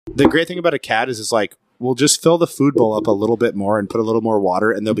The great thing about a cat is it's like, we'll just fill the food bowl up a little bit more and put a little more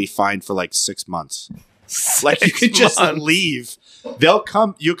water, and they'll be fine for like 6 months. Like you can just leave. You'll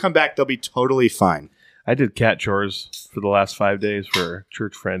come back. They'll be totally fine. I did cat chores for the last 5 days for a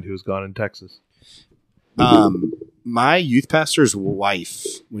church friend who's gone in Texas. My youth pastor's wife,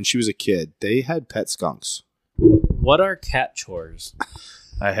 when she was a kid, they had pet skunks. What are cat chores?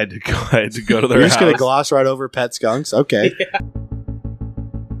 I had to go to their house. You're just going to gloss right over pet skunks? Okay. Yeah.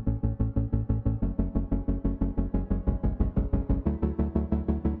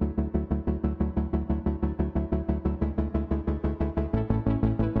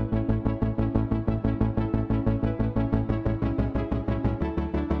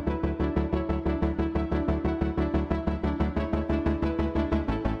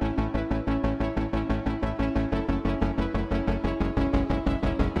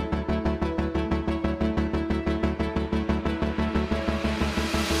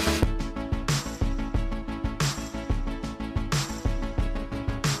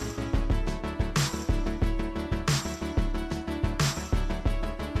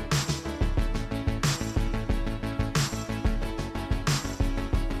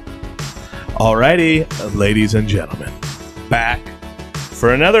 Alrighty, ladies and gentlemen, back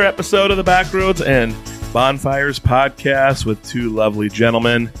for another episode of the Backroads and Bonfires podcast with two lovely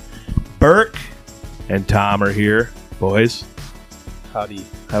gentlemen. Burke and Tom are here. Boys, Howdy.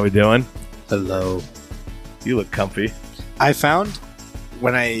 how we doing? Hello. You look comfy. I found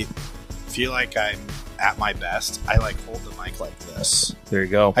when I feel like I'm at my best, I like hold the mic like this. There you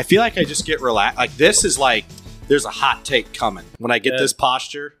go. I feel like I just get relaxed. Like this is like, there's a hot take coming. When I get this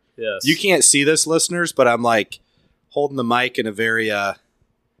posture, Yes. you can't see this, listeners, but I'm like holding the mic in a very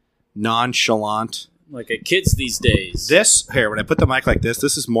nonchalant. Like kids these days. This here, when I put the mic like this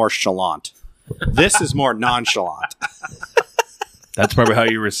is more chalant. This is more nonchalant. That's probably how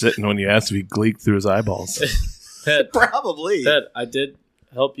you were sitting when you asked if he gleeked through his eyeballs. Ted, Probably. I did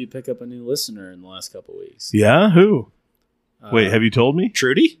help you pick up a new listener in the last couple weeks. Yeah? Who? Wait, have you told me?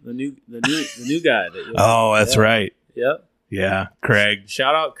 Trudy? The new guy that you Oh, that's right. Yep. Yeah, Craig.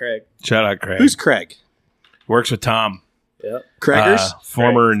 Shout out Craig. Shout out Craig. Who's Craig? Works with Tom. Yep. Craigers?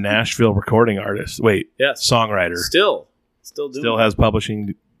 Former Nashville recording artist. Wait, Yes. songwriter. Still doing Still has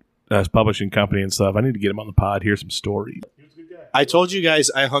publishing company and stuff. I need to get him on the pod, hear some stories. I told you guys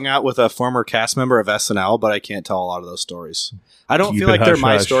I hung out with a former cast member of SNL, but I can't tell a lot of those stories. I don't Keep feel it like they're hush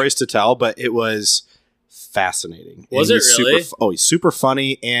my hush. stories to tell, but it was fascinating. Was And it he's really? He's super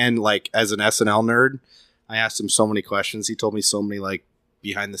funny, and like as an SNL nerd, I asked him so many questions. He told me so many like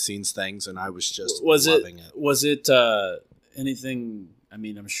behind the scenes things, and I was just loving it. Was it anything? I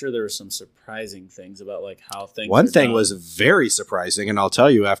mean, I'm sure there were some surprising things about like how things. One are thing done. was very surprising, and I'll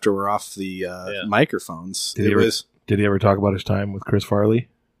tell you after we're off the microphones. Did he ever talk about his time with Chris Farley?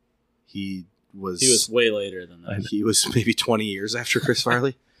 He was He was way later than that. he was maybe 20 years after Chris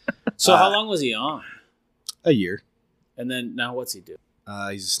Farley. So how long was he on? A year. And then now what's he do?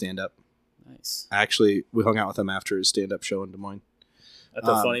 He's a stand-up. Nice. Actually, we hung out with him after his stand-up show in Des Moines. At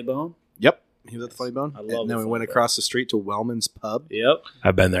the Funny Bone? Yep, he was at the Funny Bone. I love And then the we Funny went Bone. across the street to Wellman's Pub. Yep.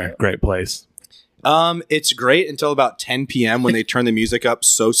 I've been there. Great place. It's great until about 10 p.m. when they turn the music up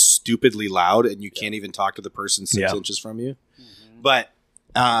so stupidly loud and you can't even talk to the person 6 inches from you. Mm-hmm. But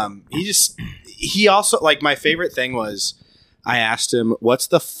he also, like, my favorite thing was I asked him, what's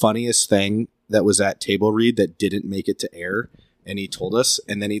the funniest thing that was at table read that didn't make it to air? And he told us,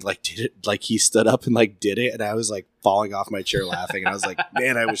 and then he like did it, like he stood up and like did it, and I was like falling off my chair laughing, and I was like,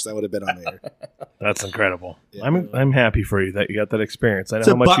 man, I wish that would have been on air. That's incredible. Yeah. I'm happy for you that you got that experience. I know It's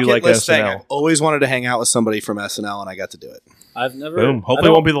a how much you bucket like list thing. SNL. I've always wanted to hang out with somebody from SNL, and I got to do it. I've never. Boom. Hopefully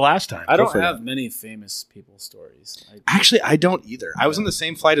it won't be the last time. I don't for have many famous people stories. Actually, I don't either. I was on the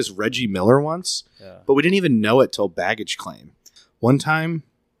same flight as Reggie Miller once, but we didn't even know it till baggage claim. One time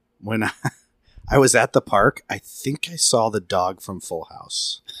when I was at the park, I think I saw the dog from Full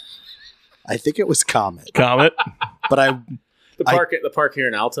House. I think it was Comet, Comet. but The park here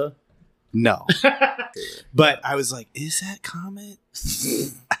in Alta. no. But I was like, is that Comet?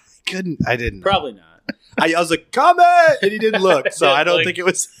 I didn't know. Probably not. I was like, Comet! And he didn't look, so I don't Like, think it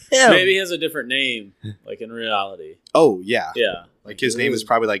was him. Maybe he has a different name, like in reality. Oh, yeah. Yeah. Like his name is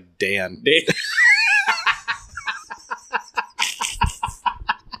probably like Dan.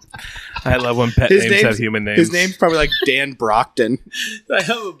 I love when pet His names name's- have human names. His name's probably like Dan Brockton. I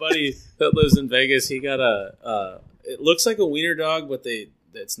have a buddy that lives in Vegas. He got it looks like a wiener dog, but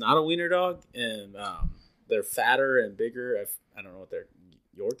it's not a wiener dog, and they're fatter and bigger. I don't know what they're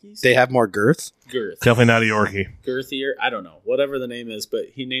Yorkies. They have more girth. girth, Definitely not a Yorkie. girthier. I don't know, whatever the name is, but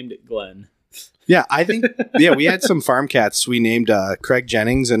he named it Glenn. Yeah, I think, we had some farm cats we named Craig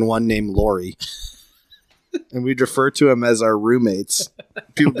Jennings and one named Lori. And we'd refer to them as our roommates.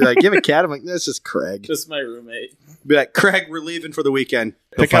 People be like, "You have a cat?" I'm like, "That's just Craig." Just my roommate. Be like, "Craig, we're leaving for the weekend.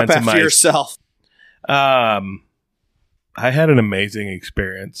 Go Pick up find some after mice." yourself." I had an amazing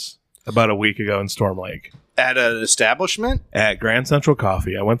experience about a week ago in Storm Lake At an establishment? at Grand Central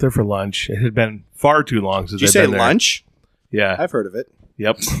Coffee. I went there for lunch. It had been far too long since Did you I'd say been there. lunch? Yeah. I've heard of it.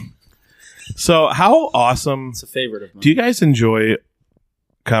 Yep. So how awesome It's a favorite of mine. do you guys enjoy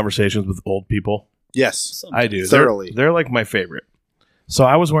conversations with old people? Yes. Sometimes. I do. Thoroughly. They're like my favorite. So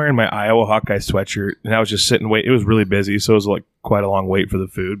I was wearing my Iowa Hawkeye sweatshirt and I was just sitting wait. It was really busy, so it was like quite a long wait for the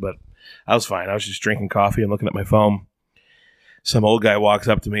food, but I was fine. I was just drinking coffee and looking at my phone. Some old guy walks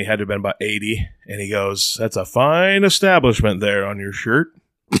up to me, had to have been about 80, and he goes, "That's a fine establishment there on your shirt."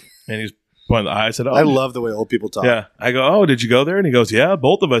 And he's pointing the eye. I said, "Oh, I love the way old people talk. yeah." I go, "Oh, did you go there?" And he goes, "Yeah,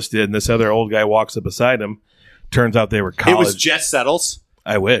 both of us did." And this other old guy walks up beside him. Turns out they were college. It was Jess Settles.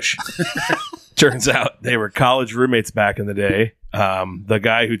 I wish. Turns out they were college roommates back in the day. The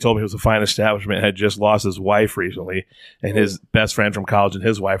guy who told me it was a fine establishment had just lost his wife recently, and his best friend from college and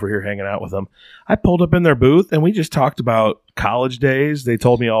his wife were here hanging out with him. I pulled up in their booth, and we just talked about college days. They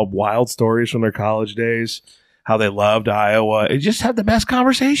told me all wild stories from their college days, how they loved Iowa. It just had the best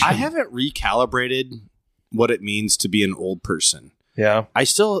conversation. I haven't recalibrated what it means to be an old person. Yeah. I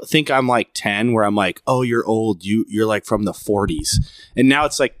still think I'm like 10 where I'm like, "Oh, you're old. You're like from the 40s." And now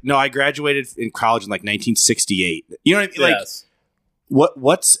it's like, "No, I graduated in college in like 1968." You know what I mean? Like Yes.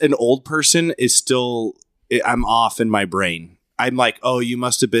 what's an old person is still, I'm off in my brain. I'm like, "Oh, you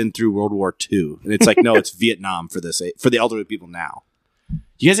must have been through World War II." And it's like, "No, it's Vietnam for the elderly people now."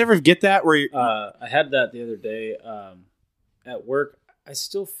 You guys ever get that where I had that the other day at work. I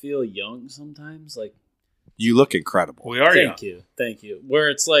still feel young sometimes. Like, you look incredible? We are young. Thank you. Where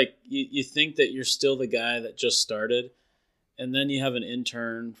it's like you think that you're still the guy that just started, and then you have an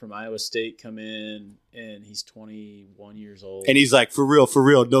intern from Iowa State come in, and he's 21 years old, And he's like, for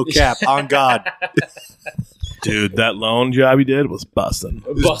real, no cap, on God. Dude, that loan job he did was busting.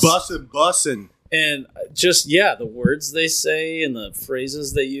 Bussin'. and just the words they say and the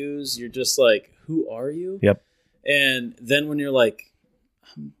phrases they use, you're just like, who are you? Yep. And then when you're like,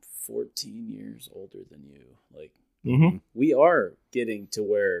 I'm 14 years older than you, like, Mm-hmm. we are getting to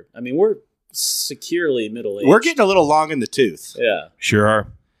where, I mean, we're securely middle aged. We're getting a little long in the tooth. Yeah. Sure are.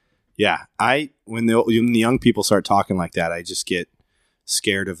 Yeah, when the young people start talking like that, I just get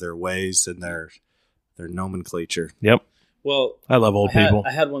scared of their ways and their nomenclature. Yep. Well, I love old people.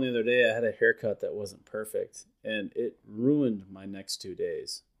 I had one the other day. I had a haircut that wasn't perfect, and it ruined my next 2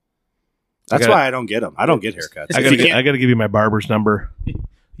 days. That's why I don't get them. I don't get haircuts. I gotta give you my barber's number.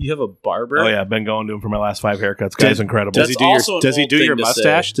 You have a barber? Oh yeah, I've been going to him for my last 5 haircuts. Guy's incredible. That's Does he do also your, an does he old do thing your to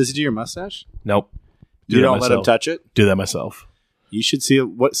mustache? say. Does he do your mustache? Nope. You don't let him touch it? Do that myself. You should see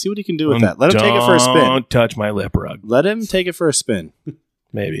what he can do with that. Let him take it for a spin. Don't touch my lip rug. Let him take it for a spin.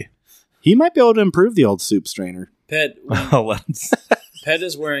 Maybe. He might be able to improve the old soup strainer. Ped, I'll let him- Ped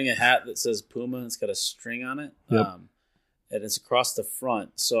is wearing a hat that says Puma, and it's got a string on it. Yep. And it's across the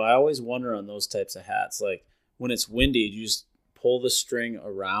front. So I always wonder on those types of hats, like when it's windy, you just pull the string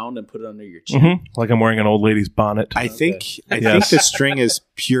around and put it under your chin. Mhm. Like I'm wearing an old lady's bonnet. I think Yes. the string is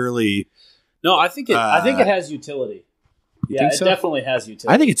purely. No, I think it has utility. Yeah, think it so? definitely has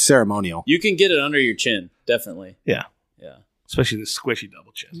utility. I think it's ceremonial. You can get it under your chin, definitely. Yeah. Yeah. Especially this squishy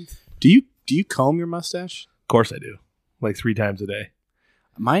double chin. Do you comb your mustache? Of course I do. Like 3 times a day.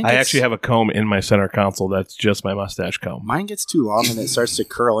 Mine. I actually have a comb in my center console that's just my mustache comb. Mine gets too long and it starts to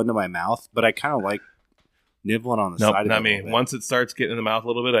curl into my mouth, but I kind of like nibbling on the Nope, side of it. not a me. little bit. Once it starts getting in the mouth a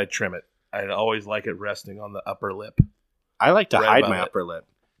little bit, I trim it. I always like it resting on the upper lip. I like to right hide above my it. upper lip.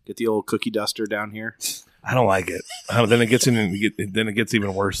 Get the old cookie duster down here. I don't like it. Then it gets then it gets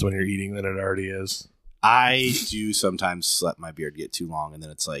even worse when you're eating than it already is. I do sometimes let my beard get too long, and then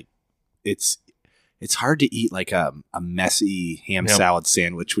it's like it's hard to eat like a messy ham Yep. salad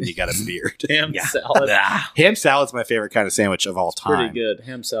sandwich when you got a beard. Ham salad. Ham salad's my favorite kind of sandwich of all Pretty time. good.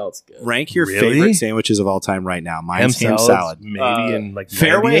 Ham salad's good. Rank your Really? favorite sandwiches of all time right now. Mine's ham salad's salad. maybe in like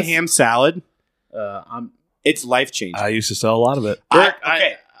Fairway 90th. ham salad. I'm It's life changing. I used to sell a lot of it.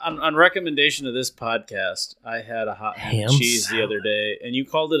 Okay. On recommendation of this podcast, I had a hot ham Ham and cheese the salad. other day, and you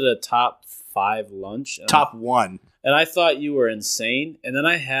called it a top 5 lunch. And Top one. and I thought you were insane. And then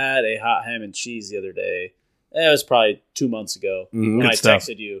I had a hot ham and cheese the other day. It was probably 2 months ago. Mhm. And Good I stuff.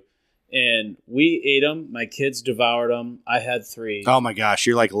 texted you, and we ate them. My kids devoured them. I had 3. Oh my gosh,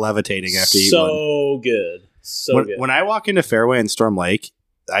 you're like levitating after you eat one. So good, so When, good. when I walk into Fairway and Storm Lake,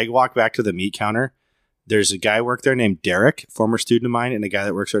 I walk back to the meat counter. There's a guy work there named Derek, former student of mine, and a guy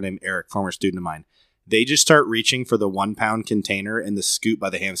that works there named Eric, former student of mine. They just start reaching for the 1 pound container and the scoop by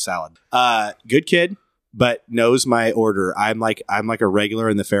the ham salad. Good kid, but knows my order. I'm like a regular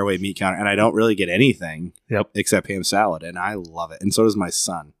in the Fairway meat counter, and I don't really get anything except ham salad, and I love it. And so does my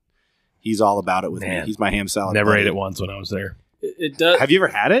son. He's all about it with me. He's my ham salad. Never buddy. ate it once when I was there. It does. Have you ever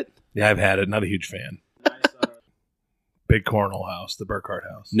had it? Yeah, I've had it. Not a huge fan. Big cornhole house, the Burkhardt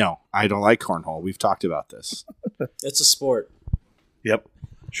house. No, I don't like cornhole. We've talked about this. It's a sport. Yep,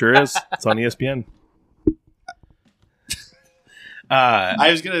 sure is. It's on ESPN.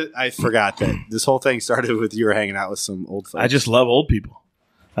 I forgot that this whole thing started with you were hanging out with some old folks. I just love old people.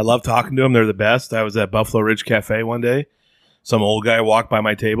 I love talking to them. They're the best. I was at Buffalo Ridge Cafe one day. Some old guy walked by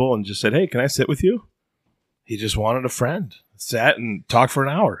my table and just said, "Hey, can I sit with you?" He just wanted a friend. Sat and talked for an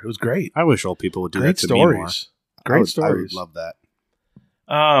hour. It was great. I wish old people would do Great that to stories. me more. Great stories. I would love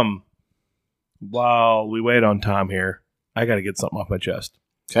that. While we wait on Tom here, I got to get something off my chest.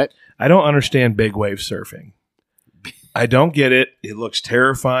 Okay. I don't understand big wave surfing. I don't get it. It looks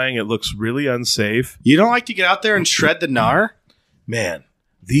terrifying. It looks really unsafe. You don't like to get out there and shred the gnar? Man,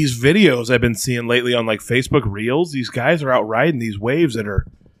 these videos I've been seeing lately on like Facebook Reels, these guys are out riding these waves that are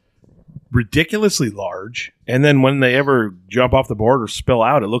ridiculously large. And then when they ever jump off the board or spill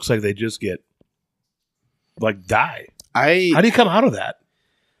out, it looks like they just get like die. How do you come out of that?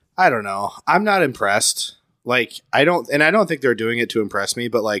 I don't know. I'm not impressed. Like, I don't think they're doing it to impress me,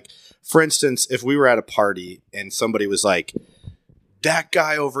 but like, for instance, if we were at a party and somebody was like, that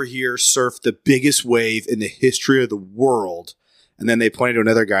guy over here surfed the biggest wave in the history of the world, and then they pointed to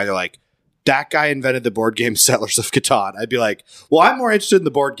another guy, they're like, that guy invented the board game Settlers of Catan. I'd be like, well, I'm more interested in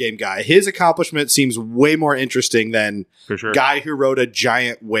the board game guy. His accomplishment seems way more interesting than For sure. guy who rode a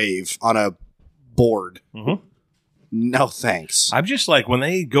giant wave on a board. Mm-hmm. No thanks. I'm just like, when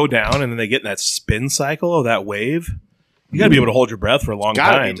they go down and then they get in that spin cycle of that wave, you got to be able to hold your breath for a long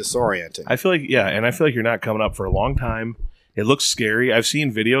Gotta time. be disorienting. I feel like, and I feel like you're not coming up for a long time. It looks scary. I've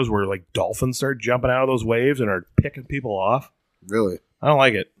seen videos where like dolphins start jumping out of those waves and are picking people off. Really? I don't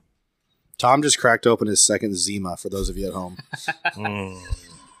like it. Tom just cracked open his second Zima for those of you at home.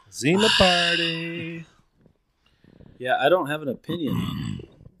 Zima party. Yeah, I don't have an opinion on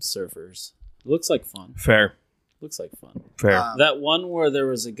surfers. It looks like fun. Fair. Looks like fun. Fair. That one where there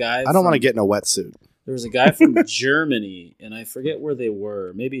was a guy. I don't want to get in a wetsuit. There was a guy from Germany, and I forget where they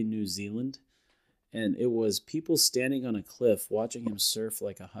were, maybe New Zealand. And it was people standing on a cliff watching him surf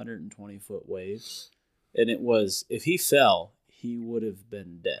like 120-foot wave. And it was, if he fell, he would have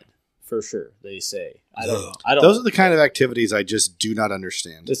been dead. For sure, they say. I don't know. Those are the kind of activities I just do not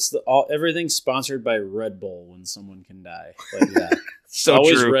understand. It's everything's sponsored by Red Bull when someone can die like that. So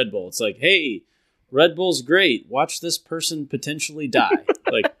always true. Red Bull. It's like, hey, Red Bull's great. Watch this person potentially die.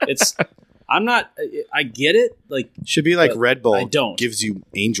 Like, it's. I'm not. I get it. Like, should be like Red Bull. I don't. Gives you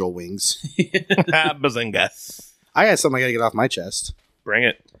angel wings. Bazinga. I got something I got to get off my chest. Bring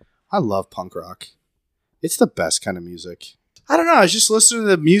it. I love punk rock. It's the best kind of music. I don't know. I was just listening to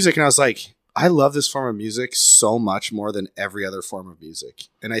the music and I was like, I love this form of music so much more than every other form of music.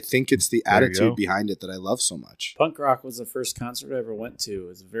 And I think it's the attitude behind it that I love so much. Punk rock was the first concert I ever went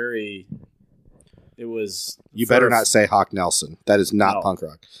to. It was. You better not say Hawk Nelson. That is not punk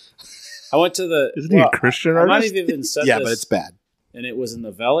rock. I went to the. Isn't he a Christian artist? I might have even said yeah, this, but it's bad. And it was in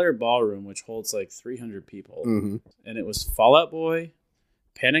the Valair Ballroom, which holds like 300 people. Mm-hmm. And it was Fall Out Boy,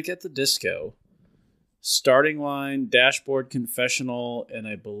 Panic at the Disco, Starting Line, Dashboard Confessional, and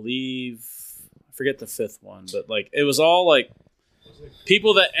I believe, I forget the fifth one, but like it was all like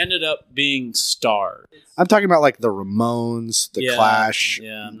people that ended up being stars. I'm talking about like the Ramones, the Clash,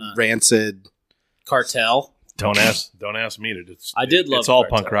 Rancid, Cartel. Don't ask me to. I did love. It's all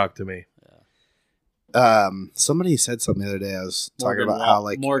Cartel. punk rock to me. Somebody said something the other day. I was talking about how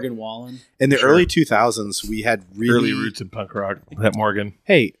like Morgan Wallen in the early 2000s we had really early roots in punk rock. That Morgan.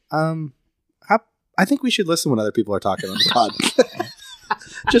 Hey, I think we should listen when other people are talking on the pod.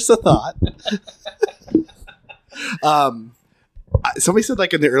 Just a thought. Somebody said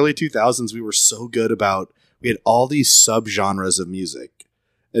like in the early 2000s we were so good about we had all these subgenres of music,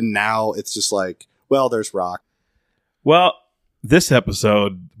 and now it's just like, well, there's rock. Well, this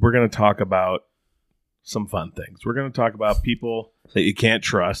episode we're going to talk about some fun things. We're going to talk about people that you can't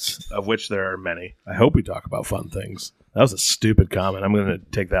trust, of which there are many. I hope we talk about fun things. That was a stupid comment. I'm going to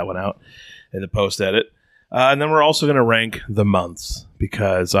take that one out in the post edit. And then we're also going to rank the months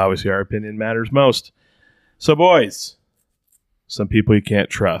because obviously our opinion matters most. So, boys, some people you can't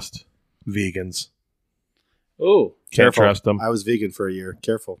trust. Vegans. Oh, Can't trust them. I was vegan for a year.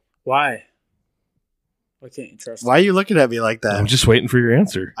 Careful. why? Why can't you trust Why are you looking at me like that? I'm just waiting for your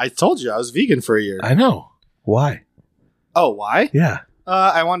answer. I told you I was vegan for a year. I know. Why? Oh, why? Yeah.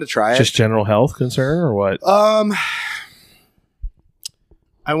 I wanted to try it. Just general health concern or what? I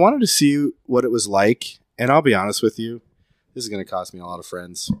wanted to see what it was like, and I'll be honest with you, this is going to cost me a lot of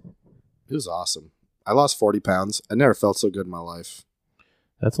friends. It was awesome. I lost 40 pounds. I never felt so good in my life.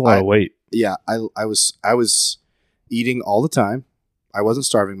 That's a lot of weight. Yeah, I was eating all the time. I wasn't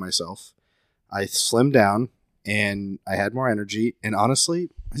starving myself. I slimmed down, and I had more energy, and honestly,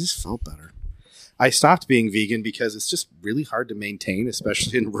 I just felt better. I stopped being vegan because it's just really hard to maintain,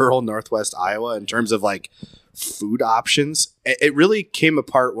 especially in rural Northwest Iowa, in terms of like food options. It really came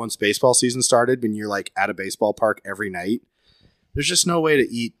apart once baseball season started, when you're like at a baseball park every night. There's just no way to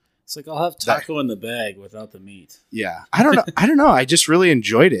eat. It's like, I'll have taco in the bag without the meat. Yeah. I don't know. I don't know. I just really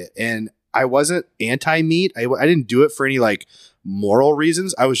enjoyed it. And I wasn't anti-meat. I didn't do it for any like moral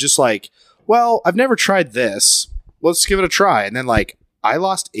reasons. I was just like, well, I've never tried this. Let's give it a try. And then like I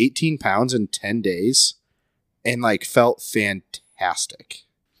lost 18 pounds in 10 days and like felt fantastic.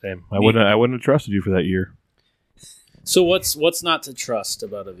 Same. I wouldn't have trusted you for that year. So what's not to trust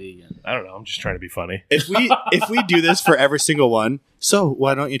about a vegan? I don't know. I'm just trying to be funny. If we do this for every single one, so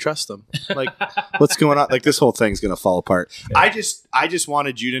why don't you trust them? Like, what's going on? Like, this whole thing's gonna fall apart. Yeah. I just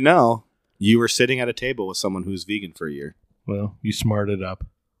wanted you to know you were sitting at a table with someone who's vegan for a year. Well, you smarted up.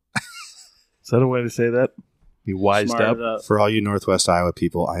 Is that a way to say that? You wised up. For all you Northwest Iowa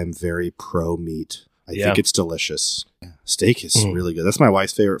people, I am very pro meat. I think it's delicious. Steak is really good. That's my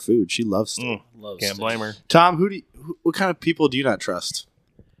wife's favorite food. She loves steak. Can't blame her. Tom, what kind of people do you not trust?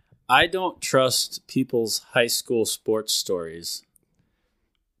 I don't trust people's high school sports stories.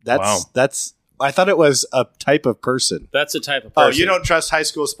 That's. I thought it was a type of person. That's a type of person. Oh, you don't trust high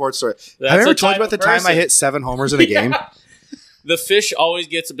school sports stories. Have I ever told you about the time I hit 7 homers in a game? The fish always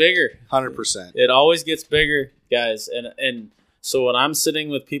gets bigger. 100%. It always gets bigger, guys. And so when I'm sitting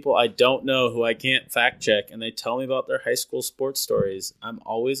with people I don't know who I can't fact check and they tell me about their high school sports stories, I'm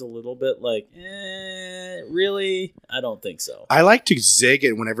always a little bit like, really? I don't think so. I like to zig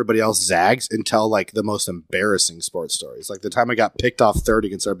it when everybody else zags and tell like the most embarrassing sports stories. Like the time I got picked off third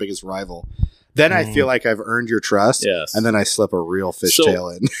against our biggest rival. Then I feel like I've earned your trust. Yes. And then I slip a real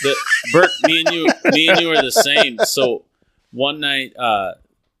fishtail in. Bert, me and you are the same. So one night,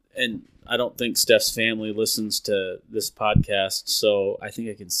 and I don't think Steph's family listens to this podcast, so I think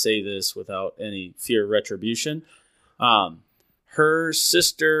I can say this without any fear of retribution. Her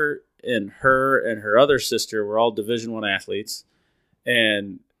sister and her other sister were all Division I athletes,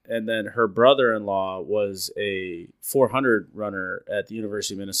 and then her brother-in-law was a 400 runner at the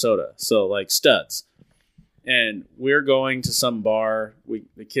University of Minnesota, so like studs. And we're going to some bar.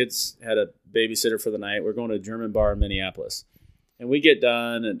 The kids had a babysitter for the night. We're going to a German bar in Minneapolis. And we get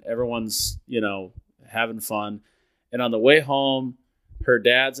done, and everyone's, having fun. And on the way home, her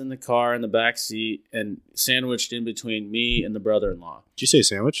dad's in the car in the back seat and sandwiched in between me and the brother-in-law. Did you say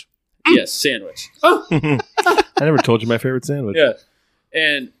sandwich? Yes, sandwich. I never told you my favorite sandwich. Yeah.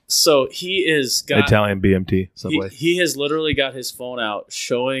 And so he is got Italian BMT Subway. He has literally got his phone out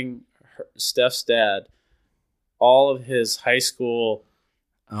showing Steph's dad all of his high school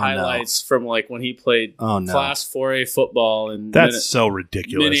highlights from like when he played Class 4A football in so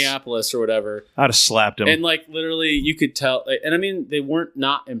ridiculous. Minneapolis or whatever. I'd have slapped him. And like literally you could tell, and I mean they weren't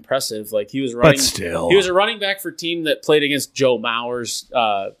not impressive. Like he was running, but still, he was a running back for a team that played against Joe Mauer's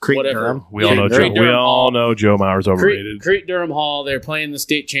whatever. We all know Joe Mauer's overrated. Crete Durham Hall. They're playing the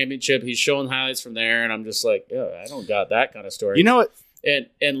state championship. He's showing highlights from there, and I'm just like, I don't got that kind of story. You know what?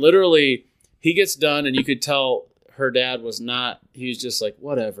 And literally he gets done, and you could tell her dad was not, he was just like,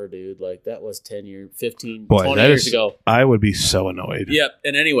 whatever, dude. Like, that was 10 years, 15, 20 years ago. I would be so annoyed. Yep.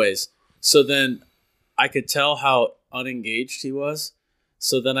 And anyways, so then I could tell how unengaged he was.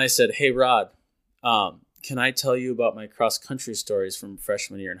 So then I said, hey, Rod, can I tell you about my cross-country stories from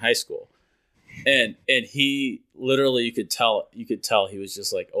freshman year in high school? And he literally, you could tell he was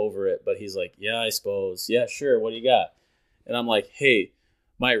just like over it. But he's like, yeah, I suppose. Yeah, sure. What do you got? And I'm like, hey,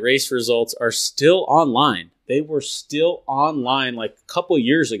 my race results are still online. They were still online like a couple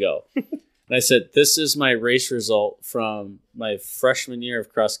years ago. And I said, this is my race result from my freshman year of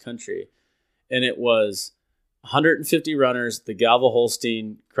cross country. And it was 150 runners, the Galva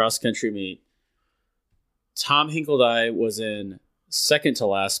Holstein cross country meet. Tom Hinkledye was in second to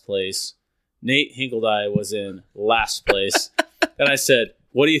last place. Nate Hinkledye was in last place. And I said,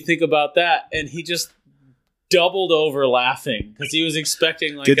 what do you think about that? And he just doubled over laughing because he was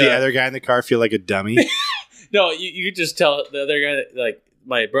expecting like. Did the other guy in the car feel like a dummy? No, you could just tell the other guy, like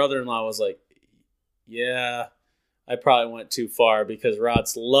my brother-in-law was like, yeah, I probably went too far because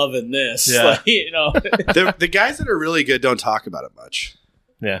Rod's loving this. Yeah. Like, you know, The guys that are really good don't talk about it much.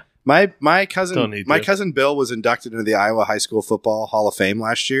 Yeah. My Don't cousin need my to. cousin Bill was inducted into the Iowa High School Football Hall of Fame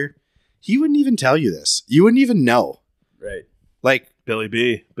last year. He wouldn't even tell you this. You wouldn't even know. right. Like, Billy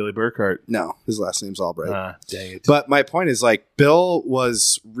Burkhart. no, his last name's Albright. Ah, dang it. But my point is, like, Bill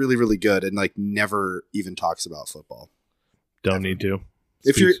was really, really good and like never even talks about football. Don't need to.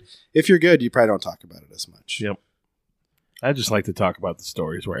 If you're good, you probably don't talk about it as much. Yep. I just like to talk about the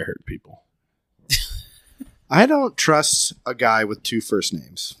stories where I hurt people. I don't trust a guy with two first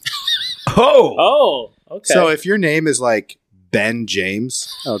names. Oh! Oh, okay. So if your name is like Ben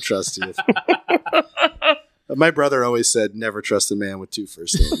James, I don't trust you. My brother always said, never trust a man with two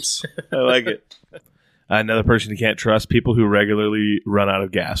first names. I like it. Another person you can't trust, people who regularly run out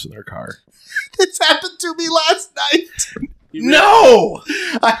of gas in their car. This happened to me last night. No!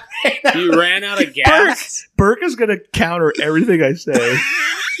 You ran out of gas? Burke is going to counter everything I say.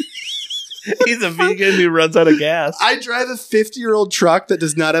 He's a vegan who runs out of gas. I drive a 50-year-old truck that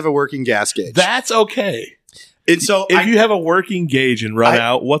does not have a working gas gauge. That's okay. And so If you have a working gauge and run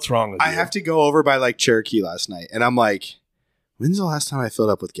out, what's wrong with you? I have to go over by like Cherokee last night, and I'm like, when's the last time I filled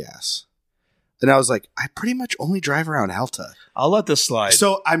up with gas? And I was like, I pretty much only drive around Alta. I'll let this slide.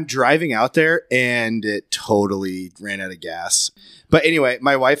 So I'm driving out there, and it totally ran out of gas. But anyway,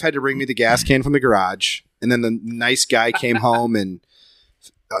 my wife had to bring me the gas can from the garage, and then the nice guy came home, and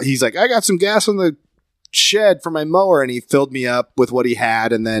he's like, I got some gas in the shed for my mower, and he filled me up with what he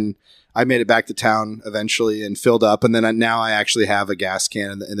had, and then I made it back to town eventually and filled up, and then now I actually have a gas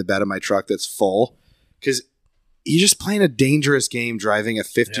can in the bed of my truck that's full, because you're just playing a dangerous game driving a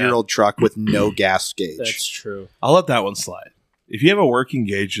 50-year-old truck with no gas gauge. That's true. I'll let that one slide. If you have a working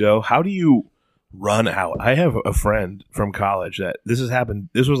gauge, though, how do you run out? I have a friend from college that this has happened.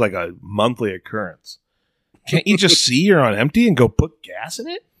 This was like a monthly occurrence. Can't you just see you're on empty and go put gas in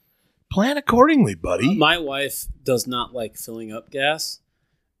it? Plan accordingly, buddy. My wife does not like filling up gas.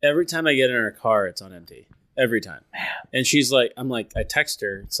 Every time I get in her car, it's on empty. Every time. And she's like, I text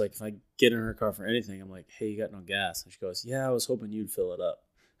her. It's like, if I get in her car for anything, I'm like, hey, you got no gas? And she goes, yeah, I was hoping you'd fill it up.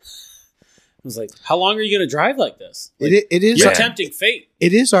 I was like, how long are you going to drive like this? Like, It is you're tempting fate.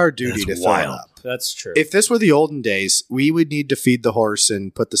 It is our duty That's to wild. fill it up. That's true. If this were the olden days, we would need to feed the horse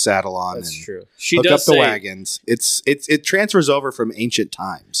and put the saddle on That's and true. She hook does up the say, wagons. It transfers over from ancient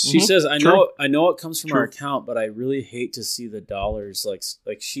times. She says, I True. know it comes from True. our account, but I really hate to see the dollars.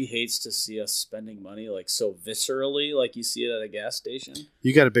 Like she hates to see us spending money like so viscerally, like you see it at a gas station.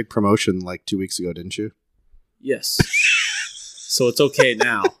 You got a big promotion like 2 weeks ago, didn't you? Yes. So it's okay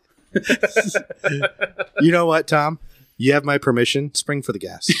now. You know what, Tom? You have my permission. Spring for the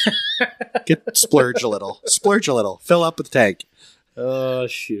gas. Splurge a little. Fill up with the tank. Oh,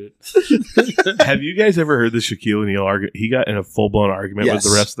 shoot. Have you guys ever heard the Shaquille O'Neal argument? He got in a full-blown argument Yes.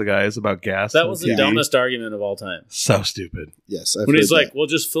 with the rest of the guys about gas. That on was the TV. dumbest argument of all time. So stupid. Yes. I've When he's heard like, that. we'll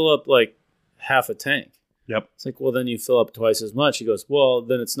just fill up like half a tank. Yep. It's like, well, then you fill up twice as much. He goes, well,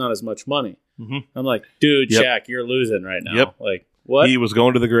 then it's not as much money. Mhm. I'm like, dude, Yep. Shaq, you're losing right now. Yep. Like, what? He was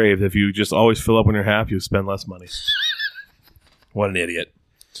going to the grave. If you just always fill up when you're half, you spend less money. What an idiot.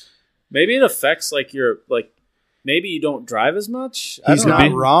 Maybe it affects like your, like, maybe you don't drive as much. I He's don't not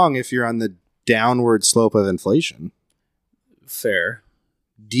know. wrong if you're on the downward slope of inflation. Fair.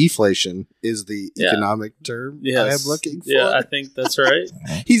 Deflation is the Yeah. economic term I Yes. am looking for. Yeah, I think that's right.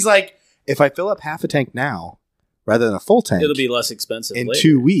 He's like, if I fill up half a tank now rather than a full tank, It'll be less expensive in later.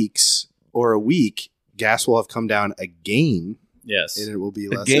 2 weeks or a week, gas will have come down again, Yes. and it will be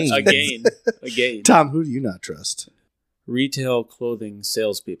less Again. expensive. Again. Tom, who do you not trust? Retail clothing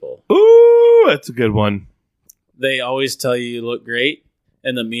salespeople. Ooh, that's a good one. They always tell you look great,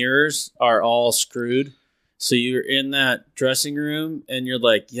 and the mirrors are all screwed. So you're in that dressing room, and you're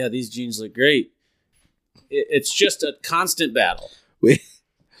like, yeah, these jeans look great. It's just a constant battle.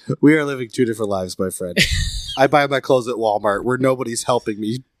 We are living two different lives, my friend. I buy my clothes at Walmart where nobody's helping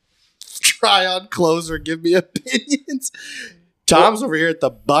me try on clothes or give me opinions. Tom's over here at the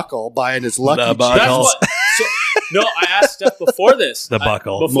Buckle buying his Lucky The Buckle. That's Charms. what. So, no, I asked Steph before this. The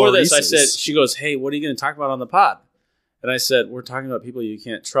Buckle. Before this, I said, Maurice's. she goes, hey, what are you going to talk about on the pod? And I said, we're talking about people you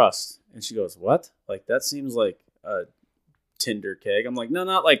can't trust. And she goes, what? Like, that seems like a Tinder keg. I'm like, no,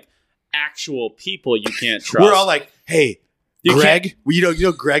 not like actual people you can't trust. We're all like, hey, You Greg, you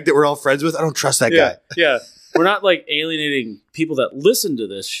know Greg that we're all friends with? I don't trust that yeah, guy. yeah. We're not like alienating people that listen to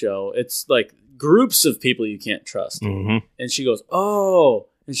this show. It's like groups of people you can't trust. Mm-hmm. And she goes, oh.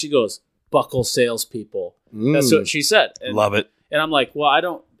 And she goes, Buckle salespeople. That's what she said. And, Love it. and I'm like, well, I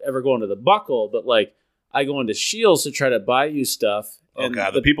don't ever go into the Buckle, but like I go into Shields to try to buy you stuff. Oh, And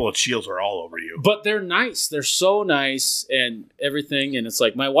God. The people at Shields are all over you. But they're nice. They're so nice and everything. And it's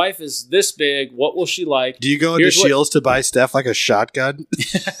like, my wife is this big. What will she like? Do you go into Here's what- Shields to buy Steph like a shotgun?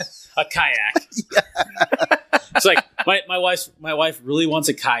 A kayak. It's like my wife really wants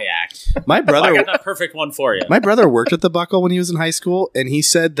a kayak. My I brother got the perfect one for you. My brother worked at the Buckle when he was in high school, and he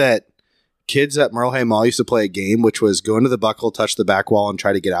said that kids at Merle Hay Mall used to play a game, which was go into the Buckle, touch the back wall, and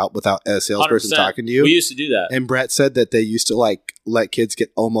try to get out without a salesperson 100%. talking to you. We used to do that. And Brett said that they used to like let kids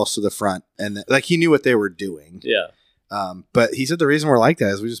get almost to the front, and like he knew what they were doing. Yeah. But he said the reason we're like that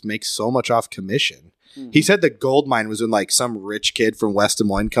is we just make so much off commission. Mm-hmm. He said the gold mine was when like some rich kid from West Des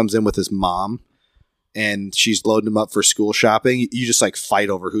Moines comes in with his mom, and she's loading him up for school shopping. You just like fight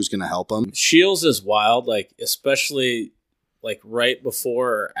over who's going to help him. Shields is wild, like especially like right before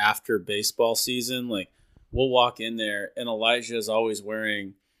or after baseball season. Like we'll walk in there and Elijah is always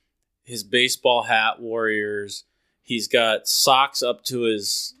wearing his baseball hat, Warriors. He's got socks up to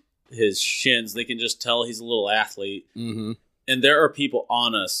his shins. They can just tell he's a little athlete. Mm-hmm. And there are people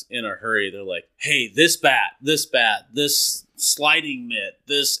on us in a hurry. They're like, hey, this bat, this sliding mitt,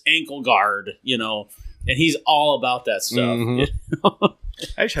 this ankle guard, you know, and he's all about that stuff. Mhm. You know?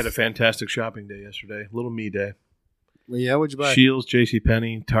 I just had a fantastic shopping day yesterday. Little me day. Well, yeah, what'd you buy? Shields,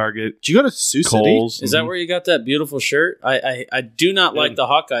 JCPenney, Target, Did you go to Sioux City? Kohl's. Is that where you got that beautiful shirt? I do not like the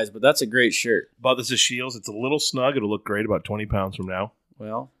Hawkeyes, but that's a great shirt. Bought this at Shields. It's a little snug. It'll look great about 20 pounds from now.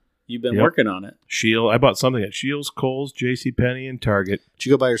 Well, you've been Yep. working on it. I bought something at Shields, Kohl's, JCPenney, and Target. Did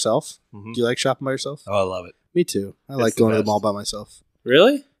you go by yourself? Mhm. Do you like shopping by yourself? Oh, I love it. Me too. I It's like the going to the best. mall by myself.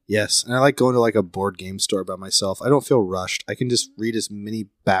 Really? Yes, and I like going to like a board game store by myself. I don't feel rushed. I can just read as many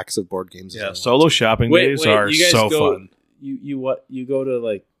backs of board games as I Yeah, want. solo shopping days are you guys so go, fun. You go to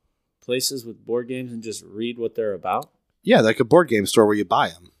like places with board games and just read what they're about? Yeah, like a board game store where you buy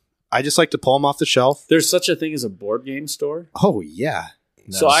them. I just like to pull them off the shelf. There's such a thing as a board game store? Oh, yeah.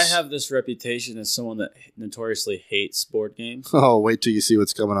 So I have this reputation as someone that notoriously hates board games. Oh, wait till you see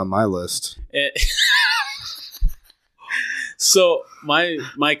what's coming on my list. And- so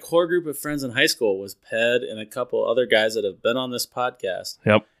my core group of friends in high school was Ped and a couple other guys that have been on this podcast.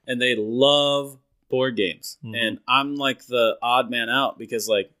 Yep. And they love board games. Mhm. And I'm like the odd man out because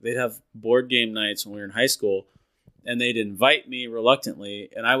like they'd have board game nights when we were in high school and they'd invite me reluctantly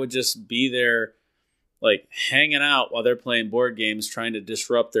and I would just be there like hanging out while they're playing board games, trying to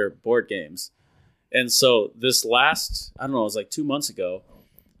disrupt their board games. And so this last, I don't know, it was like 2 months ago,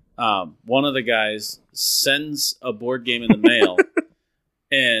 one of the guys sends a board game in the mail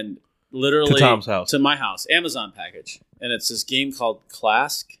and literally To Tom's house. to my house, Amazon package. And it's this game called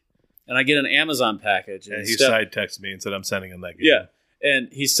Clask. And I get an Amazon package. And And he Steph- side texted me and said I'm sending him that game. yeah.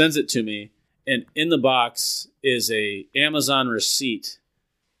 And he sends it to me. And in the box is a Amazon receipt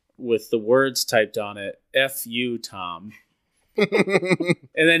with the words typed on it, F you, Tom. And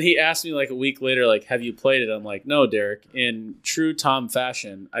then he asked me like a week later, like, have you played it? I'm like, no, Derek. In true Tom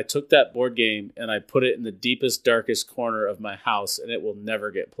fashion, I took that board game and I put it in the deepest, darkest corner of my house and it will never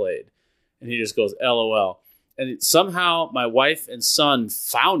get played. And he just goes, LOL. And somehow my wife and son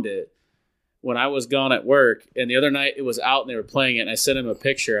found it when I was gone at work. And the other night it was out and they were playing it. And I sent him a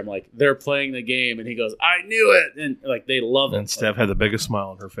picture. I'm like, they're playing the game. And he goes, I knew it. And like, they love And it. Steph had the biggest smile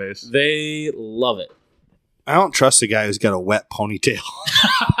on her face. They love it. I don't trust a guy who's got a wet ponytail.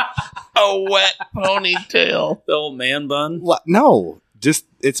 A wet ponytail. The old man bun. What? No, just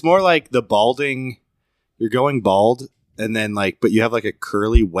it's more like the balding. You're going bald, and then like, but you have like a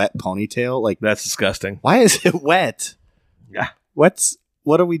curly, wet ponytail. Like, That's disgusting. why is it wet? Yeah.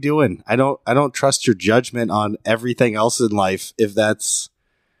 What are we doing? I don't trust your judgment on everything else in life if that's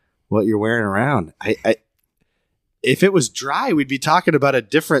what you're wearing around. I if it was dry, we'd be talking about a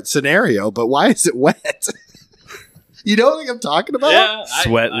different scenario. But why is it wet? You know what I'm talking about? Yeah.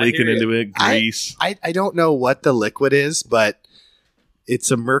 Sweat I leaking hear into you. it, grease. I don't know what the liquid is, but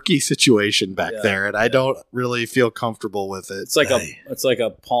it's a murky situation back Yeah, there, and I don't really feel comfortable with it. It's like a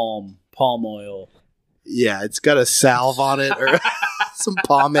palm oil. Yeah, it's got a salve on it or some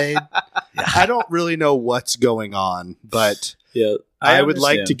pomade. I don't really know what's going on, but Yeah. I would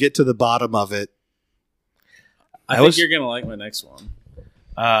like to understand. get to the bottom of it. I I think was- you're gonna like my next one.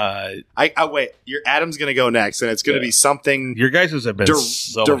 I wait. Your Adam's going to go next, and it's going to Yeah. be something Your guys' have been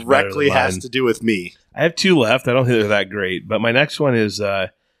so much better directly than has mine. to do with me. I have 2 left. I don't think they're that great. But my next one is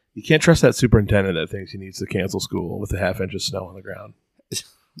you can't trust that superintendent that thinks he needs to cancel school with a half-inch of snow on the ground.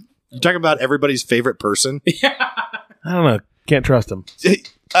 You're talking about everybody's favorite person. I don't know. Can't trust him.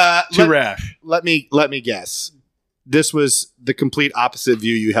 Too rash. Let me guess. This was the complete opposite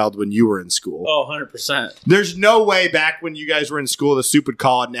view you held when you were in school. Oh, 100%. There's no way back when you guys were in school, the soup would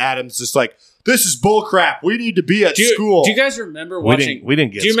call it, and Adam's just like, this is bullcrap. We need to be at Do school. you guys remember We watching?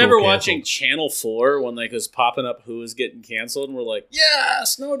 didn't get. Do you remember school watching canceled. Channel 4 when like it was popping up who was getting canceled, and we're like, yeah,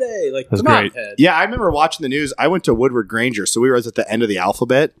 snow day. Like, That's come on, great. Ted. Yeah, I remember watching the news. I went to Woodward Granger, so we were at the end of the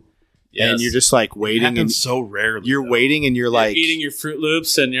alphabet, Yes. and you're just like It waiting, and happens so rarely. you're though. waiting, and you're like, eating your Fruit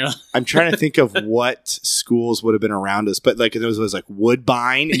Loops, and you're like, I'm trying to think of what schools would have been around us, but like there was like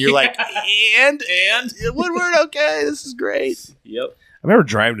Woodbine, and you're like, and Woodward, okay, this is great. yep. I remember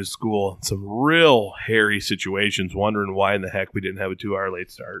driving to school in some real hairy situations, wondering why in the heck we didn't have a 2-hour late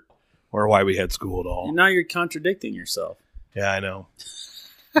start, or why we had school at all. And now you're contradicting yourself. Yeah, I know.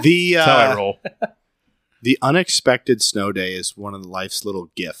 The That's how I roll. the unexpected snow day is one of life's little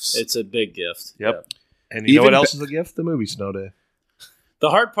gifts. It's a big gift. Yep. And you know Even what else is a gift? The movie Snow Day.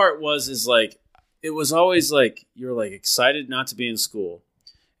 The hard part is like, it was always like, you're like excited not to be in school.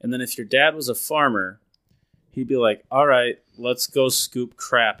 And then if your dad was a farmer, he'd be like, all right, let's go scoop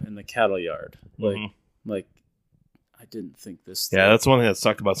crap in the cattle yard. Like, I didn't think this. Yeah, that's one thing that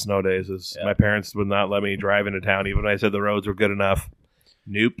sucked about snow days is Yeah. my parents would not let me drive into town, even when I said the roads were good enough.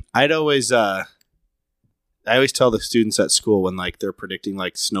 Nope. I always tell the students at school when like they're predicting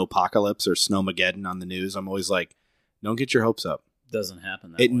like snowpocalypse or snowmageddon on the news, I'm always like, don't get your hopes up. Doesn't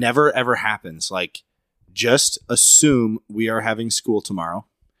happen that It way. never ever happens. Like, just assume we are having school tomorrow,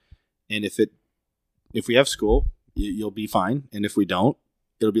 and if we have school, you'll be fine, and if we don't,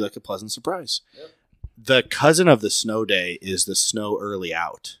 it'll be like a pleasant surprise. Yep. The cousin of the snow day is the snow early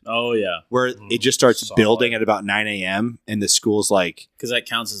out, Oh, yeah. where it just starts Solid. building at about 9 a.m. and the school's like, Because that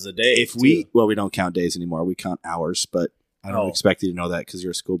counts as a day. if too. we don't count days anymore, we count hours, but I don't Oh. expect you to know that because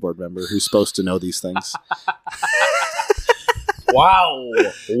you're a school board member who's supposed to know these things. Wow.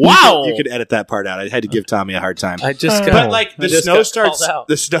 Wow. You could edit that part out. I had to give Tommy a hard time. I just But, got. But like I just got called out.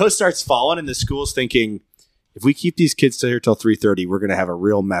 the snow starts falling, and the school's thinking, if we keep these kids here till 3:30, we're gonna have a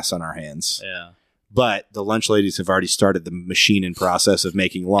real mess on our hands. Yeah. But the lunch ladies have already started the machine and process of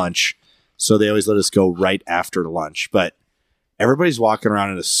making lunch, so they always let us go right after lunch. But everybody's walking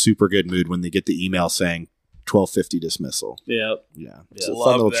around in a super good mood when they get the email saying 12:50 dismissal. Yep. Yeah, Yeah. it's a fun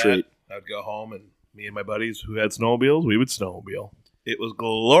Love little that. treat. I'd go home and me and my buddies who had snowmobiles, we would snowmobile. It was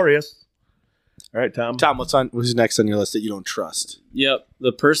glorious. All right, Tom. Tom, who's next on your list that you don't trust? Yep.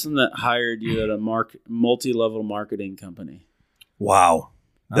 The person that hired you at a multi-level marketing company. Wow.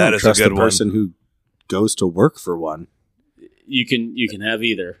 I That don't is a trust good the one. person who goes to work for one. You can have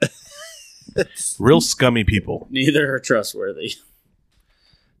either. Real scummy people. Neither are trustworthy.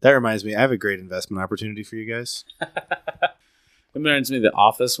 That reminds me, I have a great investment opportunity for you guys. It reminds me of The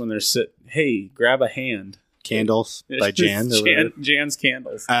Office when they're hey, grab a hand. Candles by Jan. or whatever. Jan's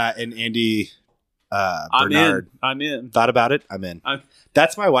Candles. And Andy I'm Bernard. I'm in. Thought about it. I'm in.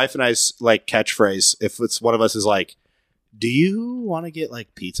 That's my wife and I's like catchphrase. If it's one of us is like, do you want to get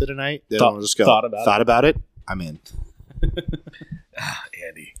like pizza tonight? Then we'll just go. Thought about it. I'm in.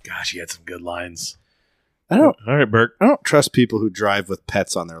 Andy. Gosh, he had some good lines. All right, Burke. I don't trust people who drive with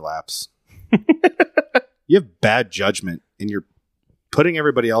pets on their laps. You have bad judgment, and you're putting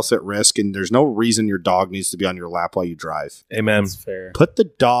everybody else at risk. And there's no reason your dog needs to be on your lap while you drive. Amen. That's fair. Put the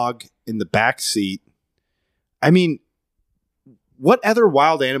dog in the back seat. I mean, what other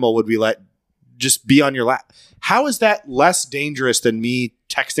wild animal would we let just be on your lap? How is that less dangerous than me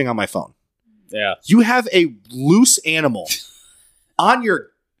texting on my phone? Yeah. You have a loose animal on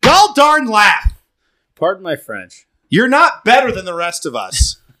your gall darn lap. Pardon my French. You're not better than the rest of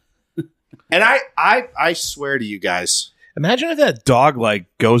us. And I swear to you guys, Imagine if that dog like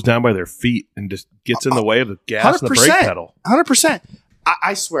goes down by their feet and just gets in the way of the gas and the brake pedal. 100%.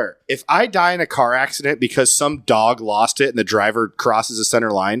 I swear, if I die in a car accident because some dog lost it and the driver crosses the center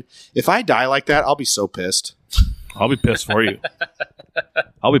line, if I die like that, I'll be so pissed. I'll be pissed for you.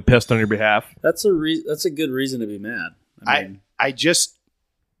 I'll be pissed on your behalf. That's a good reason to be mad. I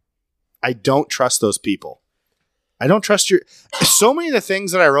don't trust those people. I don't trust so many of the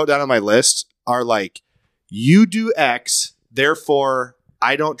things that I wrote down on my list are like, you do X, therefore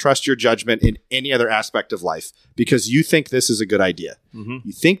I don't trust your judgment in any other aspect of life because you think this is a good idea. Mm-hmm.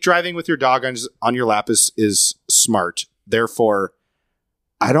 You think driving with your dog on your lap is smart. Therefore,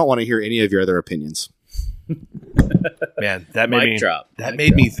 I don't want to hear any of your other opinions. Man, that made Mic drop. That Mic made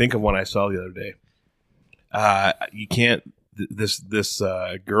drop. me think of one I saw the other day. You can't. This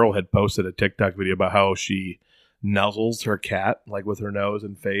girl had posted a TikTok video about how she nuzzles her cat like with her nose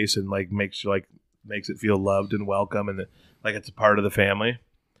and face and like makes it feel loved and welcome and like it's a part of the family.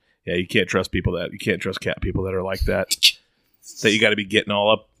 Yeah, you can't trust you can't trust cat people that are like that. That you got to be getting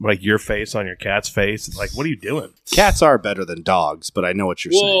all up like your face on your cat's face. It's like, what are you doing? Cats are better than dogs, but I know what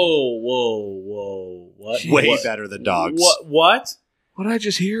you're saying. Whoa. What? Way What? better than dogs. What? What did I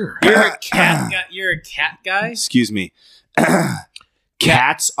just hear? You're a cat guy. You're a cat guy. Excuse me.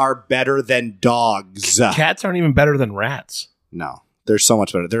 Cats are better than dogs. Cats aren't even better than rats. No, they're so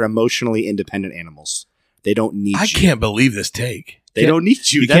much better. They're emotionally independent animals. They don't need I you. can't believe this take. They don't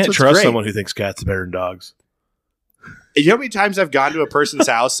need you. You That's can't what's trust great. someone who thinks cats are better than dogs. You know how many times I've gone to a person's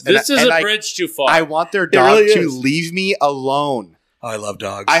house This is a bridge too far. I want their dog really to is. leave me alone. Oh, I love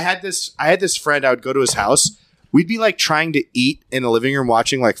dogs. I had this friend. I would go to his house. We'd be like trying to eat in the living room,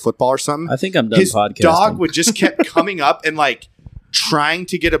 watching like football or something. I think I'm done His podcasting. dog would just kept coming up and like trying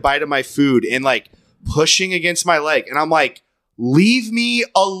to get a bite of my food and like pushing against my leg, and I'm like, leave me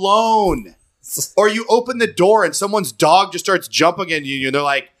alone. Or you open the door and someone's dog just starts jumping at you, and they're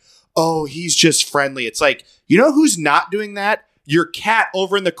like, oh, he's just friendly. It's like, you know who's not doing that? Your cat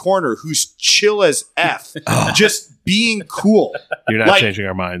over in the corner who's chill as F, just being cool. You're not Like, changing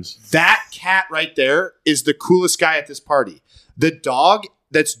our minds. That cat right there is the coolest guy at this party. The dog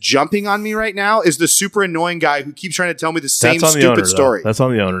that's jumping on me right now is the super annoying guy who keeps trying to tell me the same That's on the stupid owner, story. though. That's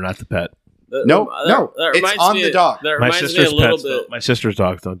on the owner, not the pet. No, it's reminds on me the dog. That My reminds me a sister's little pets, bit. though. My sister's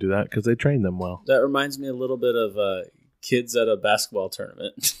dogs don't do that because they train them well. That reminds me a little bit of kids at a basketball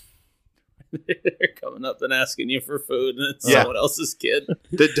tournament. They're coming up and asking you for food, and it's Yeah. someone else's kid.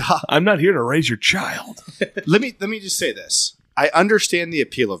 The dog. I'm not here to raise your child. Let me just say this. I understand the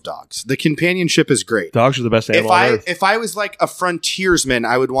appeal of dogs. The companionship is great. Dogs are the best animal on earth. If I was like a frontiersman,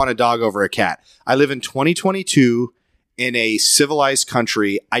 I would want a dog over a cat. I live in 2022 in a civilized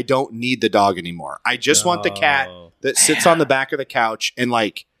country. I don't need the dog anymore. I just want the cat that sits on the back of the couch and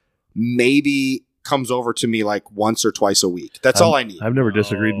like maybe comes over to me like once or twice a week. That's all I need. I've never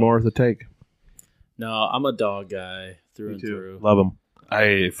disagreed more with the take. No, I'm a dog guy through and through. Love them.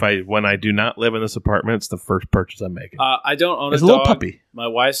 When I do not live in this apartment, it's the first purchase I'm making. I don't own It's a a little dog. puppy. My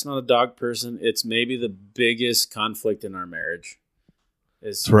wife's not a dog person. It's maybe the biggest conflict in our marriage.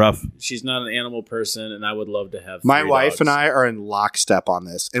 It's rough. She's not an animal person, and I would love to have. My 3 wife dogs. and I are in lockstep on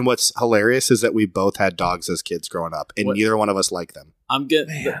this. And what's hilarious is that we both had dogs as kids growing up, and neither one of us like them. I'm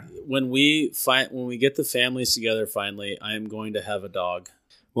getting when we get the families together. Finally, I am going to have a dog.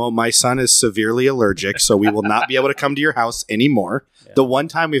 Well, my son is severely allergic, so we will not be able to come to your house anymore. Yeah. The one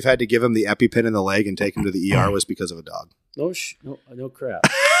time we've had to give him the EpiPen in the leg and take him to the ER was because of a dog. No crap.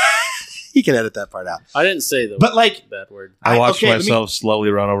 He can edit that part out. I didn't say the But, like, bad word. I watched let me- myself slowly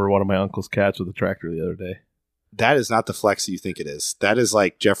run over one of my uncle's cats with a tractor the other day. That is not the flex you think it is. That is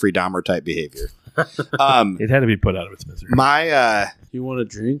like Jeffrey Dahmer type behavior. It had to be put out of its misery. You want a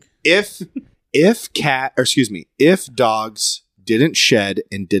drink? If dogs didn't shed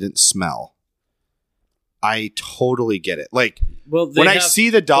and didn't smell, I totally get it. Like Well, they when I have see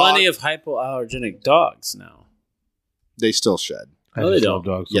the dog, plenty of hypoallergenic dogs now. they still shed. I No, they just don't. love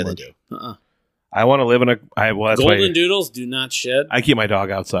dogs so Yeah, they much. do. I want to live in a. That's Golden why doodles do not shed. I keep my dog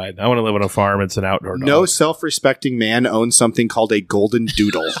outside. I want to live on a farm. It's an outdoor dog. No self-respecting man owns something called a golden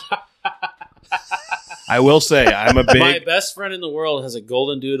doodle. I will say I'm a My big. best friend in the world has a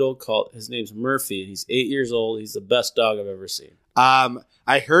golden doodle called. His name's Murphy. He's 8 years old. He's the best dog I've ever seen.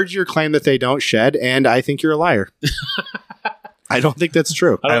 I heard your claim that they don't shed, and I think you're a liar. I don't think that's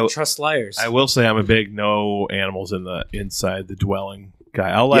true. I don't I- trust liars. I will say I'm a big no animals inside the dwelling guy.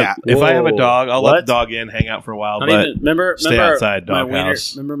 I'll let Yeah. if I have a dog, I'll let What? the dog in, hang out for a while. Not But even, remember outside my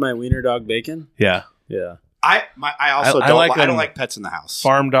doghouse. Remember my wiener dog Bacon? yeah, Yeah. I also I don't like I don't them- like pets in the house.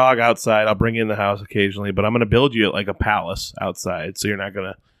 farm dog outside. I'll bring you in the house occasionally, but I'm going to build you like a palace outside, so you're not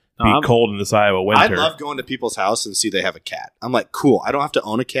going to be cold in this Iowa I winter. love going to people's house and see they have a cat. I'm like, cool. I don't have to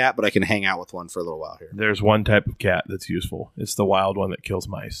own a cat, but I can hang out with one for a little while here. There's one type of cat that's useful. It's the wild one that kills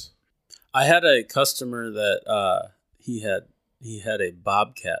mice. I had a customer that he had a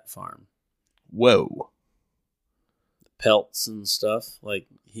bobcat farm, Whoa! pelts and stuff. Like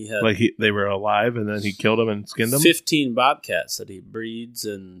he had They were alive, and then he killed them and skinned them. 15 bobcats that he breeds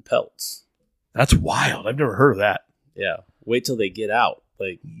and pelts. That's wild. I've never heard of that. Yeah. Wait till they get out.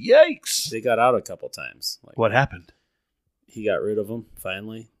 Like Yikes! they got out a couple times. Like What happened? he got rid of them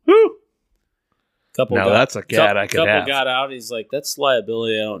finally. Woo! Couple Now that's a cat I could couple have. got out. He's like, that's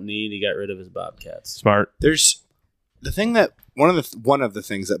liability I don't need. He got rid of his bobcats. Smart. There's the thing that one of the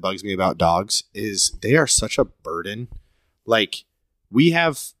things that bugs me about dogs is they are such a burden. Like we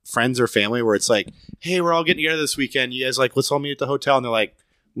have friends or family where it's like, hey, we're all getting together this weekend. You guys like, let's all meet at the hotel. And they're like,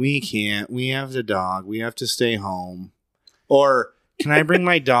 we can't. We have the dog. We have to stay home. Or can I bring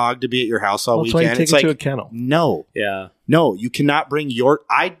my dog to be at your house all That's why you weekend? take It's it like, to a kennel. no, Yeah. no, you cannot bring your.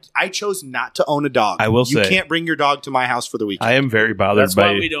 I chose not to own a dog. I will you say- can't bring your dog to my house for the weekend. I am very bothered That's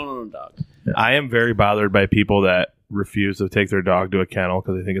why by. we don't own a dog. I am very bothered by people that refuse to take their dog to a kennel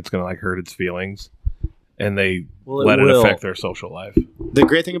because they think it's going to like hurt its feelings. and they Well, let it will. affect their social life. The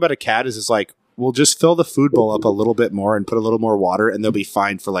great thing about a cat is like, we'll just fill the food bowl up a little bit more and put a little more water, and they'll be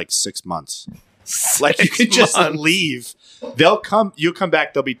fine for like 6 months. Like you can just leave. You'll come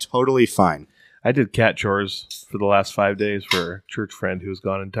back, they'll be totally fine. I did cat chores for the last 5 days for a church friend who's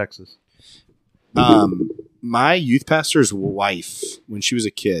gone in Texas. My youth pastor's wife, when she was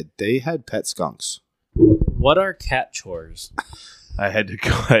a kid, they had pet skunks. What are cat chores? I had to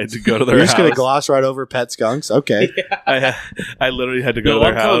go to their You're just house. gonna gloss right over pet skunks? Okay. I literally had to go No, to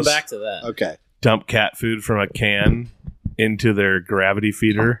their I'm coming house, back to that. Okay. dump cat food from a can into their gravity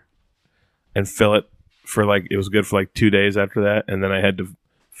feeder, and fill it for like, it was good for like 2 days after that, and then I had to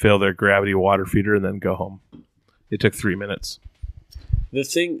fill their gravity water feeder and then go home. It took 3 minutes. The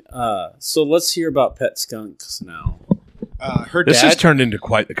thing, so let's hear about pet skunks now. Her This has dad, turned into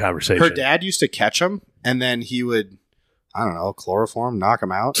quite the conversation. her dad used to catch them, and then he would, I don't know, chloroform, knock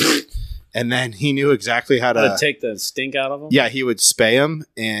them out, and then he knew exactly how To to. take the stink out of them? Yeah, he would spay them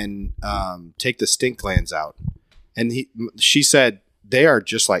and take the stink glands out. And she said they are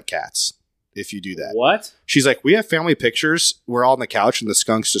just like cats if you do that. What? She's like, we have family pictures. We're all on the couch, and the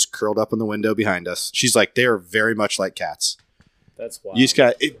skunk's just curled up in the window behind us. She's like, they are very much like cats. That's wild. You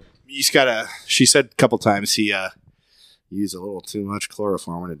just gotta. She said a couple times he used a little too much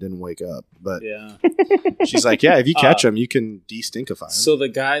chloroform when it didn't wake up. But Yeah. she's like, yeah, if you catch them, you can de-stinkify them. So the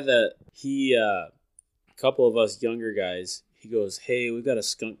guy that a couple of us younger guys, he goes, "Hey, we've got a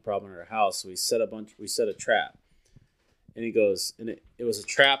skunk problem in our house." So we set a trap. And he goes, and it was a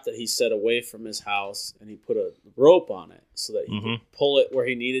trap that he set away from his house, and he put a rope on it so that he could pull it where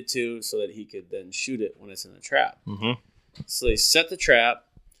he needed to, so that he could then shoot it when it's in the trap. Mm-hmm. So they set the trap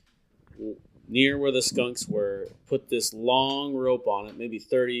near where the skunks were, put this long rope on it, maybe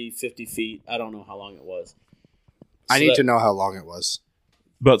 30, 50 feet. I don't know how long it was. I need to know how long it was.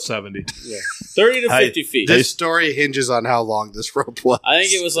 About 70. Yeah, 30 to 50 feet. This story hinges on how long this rope was. I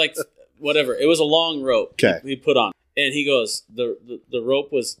think it was like, whatever. It was a long rope he put on. And he goes, the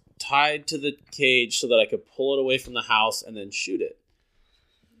rope was tied to the cage so that I could pull it away from the house and then shoot it,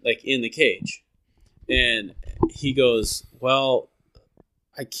 like in the cage. And he goes, well,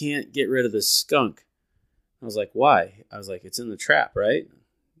 I can't get rid of this skunk. I was like, why? I was like, it's in the trap, right?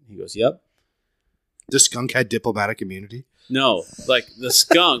 He goes, yep. The skunk had diplomatic immunity? No, like the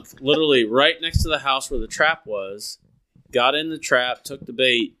skunk literally right next to the house where the trap was, got in the trap, took the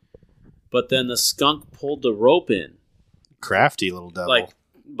bait, but then the skunk pulled the rope in. Crafty little devil. Like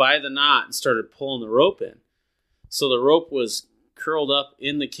by the knot and started pulling the rope in. So the rope was curled up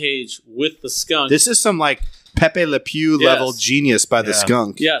in the cage with the skunk. This is some like Pepe Le Pew level genius by the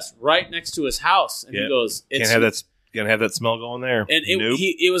skunk. Yes, right next to his house. And he goes, Can't have that smell going there. And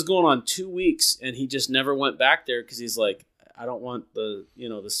it was going on 2 weeks, and he just never went back there because he's like, I don't want the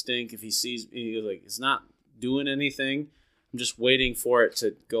stink. If he sees me, he's like, it's not doing anything. I'm just waiting for it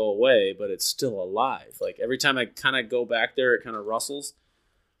to go away, but it's still alive. Like every time I kind of go back there, it kind of rustles.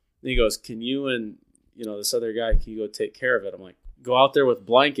 And he goes, can you and this other guy, can you go take care of it? I'm like, go out there with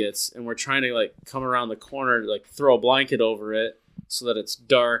blankets, and we're trying to like come around the corner, like throw a blanket over it so that it's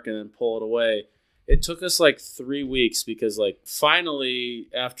dark, and then pull it away. It took us like 3 weeks because like finally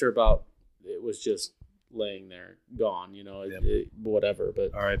after it was just laying there gone, whatever.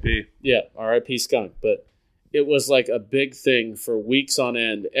 But R.I.P. Yeah, R.I.P. skunk. But it was like a big thing for weeks on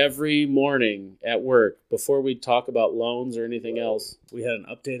end. Every morning at work, before we'd talk about loans or anything else, we had an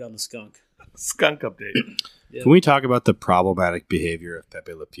update on the skunk. Skunk update. Yeah. Can we talk about the problematic behavior of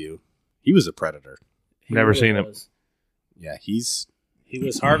Pepe Le Pew? He was a predator. Never seen him. Yeah, he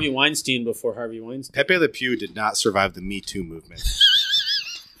was Harvey Weinstein before Harvey Weinstein. Pepe Le Pew did not survive the Me Too movement.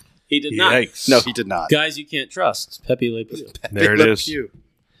 He did not. Yikes. No, he did not. Guys you can't trust. Pepe Le Pew. There it Le is. Pew.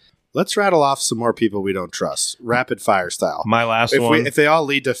 Let's rattle off some more people we don't trust, rapid fire style. My last one. If they all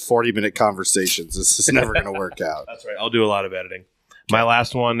lead to 40-minute conversations, this is never going to work out. That's right. I'll do a lot of editing. My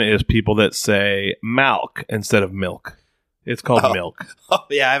last one is people that say malk instead of milk. It's called milk. Oh,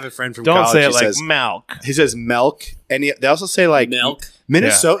 yeah, I have a friend from Don't college. say it He like says, milk. He says milk, and they also say like Milk.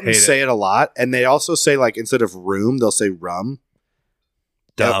 Minnesotans hate say it a lot, and they also say like instead of room, they'll say rum.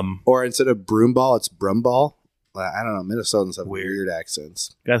 Dumb. Or instead of broom ball, it's brum ball. I don't know. Minnesotans have weird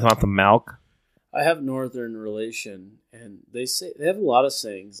accents. You guys want the milk? I have northern relation, and they have a lot of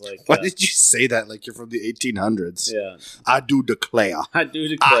sayings like. Why did you say that like you're from the 1800s? Yeah, I do declare. I do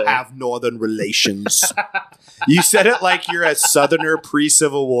declare. I have northern relations. You said it like you're a southerner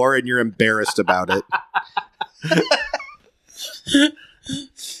pre-Civil War and you're embarrassed about it.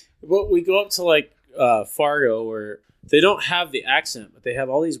 But we go up to like Fargo where they don't have the accent, but they have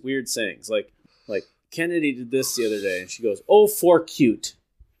all these weird sayings. Like Kennedy did this the other day, and she goes, "Oh, for cute."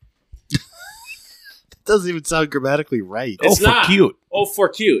 Doesn't even sound grammatically right. It's for not. cute. Oh, for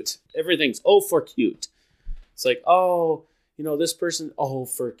cute. Everything's for cute. It's like, this person,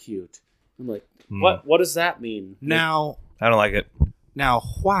 for cute. I'm like, what does that mean? Now, I don't like it. Now,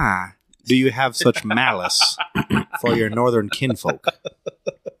 why do you have such malice for your northern kinfolk?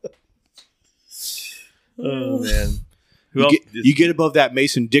 Oh, man. Who You else? get, you get above that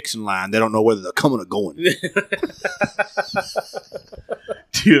Mason-Dixon line, they don't know whether they're coming or going. Do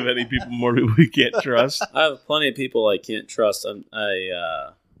you have any more people we can't trust? I have plenty of people I can't trust. I'm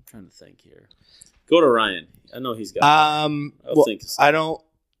trying to think here. Go to Ryan. I know he's got. I don't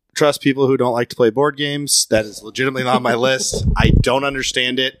trust people who don't like to play board games. That is legitimately not on my list. I don't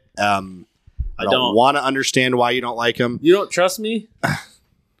understand it. I don't want to understand why you don't like them. You don't trust me?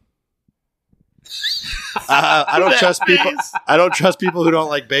 I don't trust people. I don't trust people who don't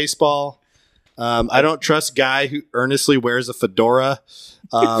like baseball. I don't trust guy who earnestly wears a fedora.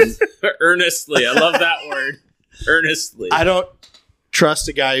 Earnestly, I love that word. Earnestly. I don't trust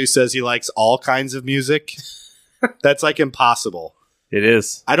a guy who says he likes all kinds of music. That's like impossible. It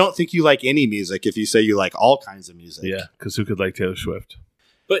is. I don't think you like any music if you say you like all kinds of music. Yeah, because who could like Taylor Swift?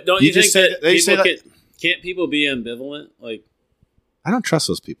 But don't You you, just think say that they say people can't people be ambivalent? Like I don't trust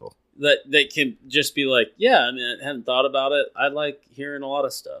those people. that they can just be like, yeah, I mean, I hadn't thought about it. I like hearing a lot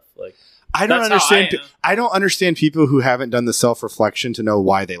of stuff. Like I don't That's how understand. I am. I don't understand people who haven't done the self-reflection to know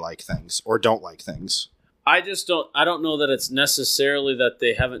why they like things or don't like things. I don't know that it's necessarily that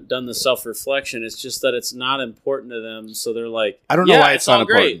they haven't done the self-reflection. It's just that it's not important to them. So they're like, I don't know why it's not all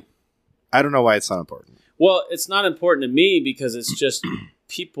important. great. I don't know why it's not important. Well, it's not important to me because it's just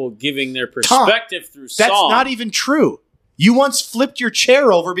people giving their perspective through song. That's not even true. You once flipped your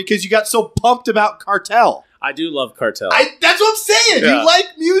chair over because you got so pumped about Cartel. I do love Cartel. That's what I'm saying. Yeah. You like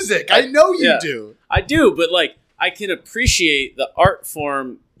music. I know you Yeah. do. I do, but like I can appreciate the art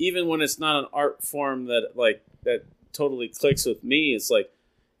form even when it's not an art form that totally clicks with me. It's like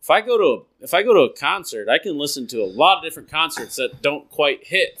if I go to a concert, I can listen to a lot of different concerts that don't quite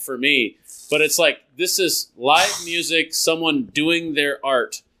hit for me, but it's like this is live music, someone doing their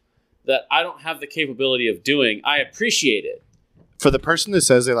art that I don't have the capability of doing. I appreciate it. For the person that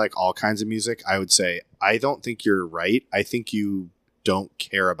says they like all kinds of music, I would say, I don't think you're right. I think you don't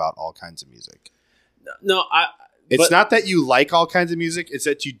care about all kinds of music. No, It's not that you like all kinds of music. It's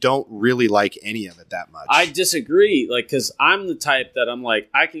that you don't really like any of it that much. I disagree, like, because I'm the type that I'm like,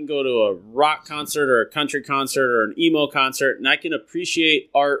 I can go to a rock concert or a country concert or an emo concert, and I can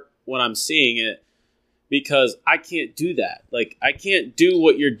appreciate art when I'm seeing it because I can't do that. Like, I can't do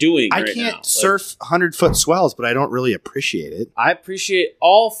what you're doing I right can't now. surf 100-foot swells, but I don't really appreciate it. I appreciate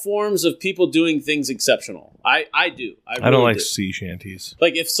all forms of people doing things exceptional. I do. I I don't really like do. sea shanties.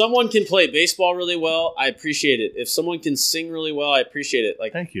 Like, if someone can play baseball really well, I appreciate it. If someone can sing really well, I appreciate it.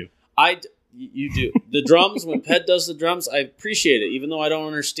 Like, Thank you. You do. The drums, when Ped does the drums, I appreciate it, even though I don't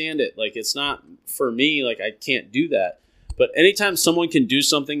understand it. Like, it's not for me, like, I can't do that. But anytime someone can do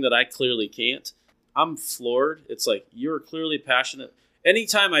something that I clearly can't, I'm floored. It's like, you're clearly passionate.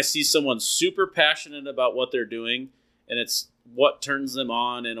 Anytime I see someone super passionate about what they're doing, and it's what turns them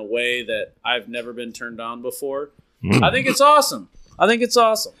on in a way that I've never been turned on before, I think it's awesome. I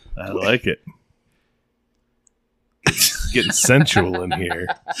like it. It's getting sensual in here.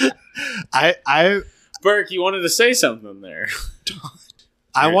 Burke, you wanted to say something there.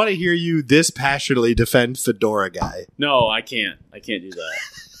 I want to hear you this passionately defend Fedora Guy. No, I can't. I can't do that.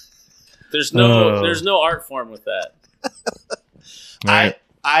 There's no art form with that. All right.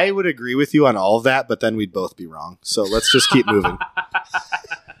 I would agree with you on all of that, but then we'd both be wrong. So let's just keep moving.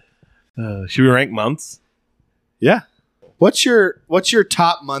 Should we rank months? Yeah. What's your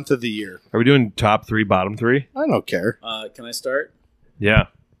top month of the year? Are we doing top 3, bottom 3? I don't care. Can I start? Yeah.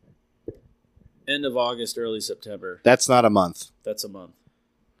 End of August, early September. That's not a month. That's a month.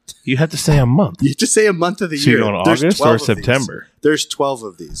 You have to say a month. You have to say a month of the So year. you're going There's August 12 or of these. September? There's 12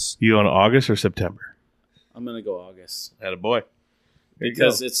 of these. You going August or September? I'm going to go August. Attaboy.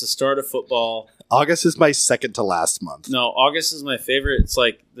 Because it's the start of football. August is my second to last month. No, August is my favorite. It's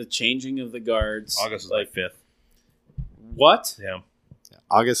like the changing of the guards. August is like like 5th. What? Yeah.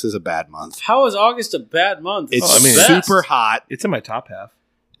 August is a bad month. How is August a bad month? It's I mean, best. super hot. It's in my top half.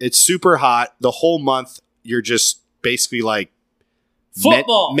 It's super hot. The whole month, you're just basically like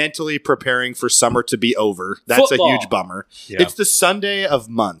Football. mentally preparing for summer to be over. That's Football. a huge bummer. Yeah. It's the Sunday of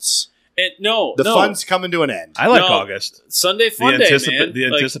months. No, The fun's coming to an end. I like No. August. Sunday fun day, man. The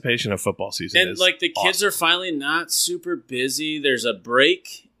Like, anticipation of football season and is like the kids awesome. are finally not super busy. There's a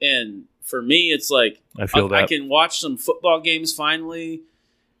break, and for me, it's like I feel that. I can watch some football games finally,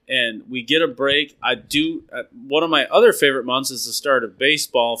 and we get a break. I do. One of my other favorite months is the start of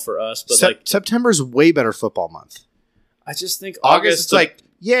baseball for us, but September's way better football month. I just think August it's like,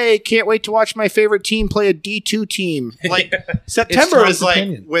 yay, can't wait to watch my favorite team play a D2 team. Like September is like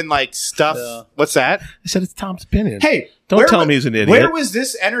opinion. When like stuff. What's that? I said it's Tom's opinion. Hey, don't tell me he's an idiot. Where was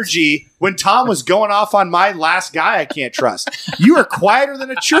this energy when Tom was going off on my last guy I can't trust? You were quieter than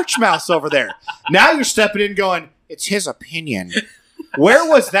a church mouse over there. Now you're stepping in going, it's his opinion. Where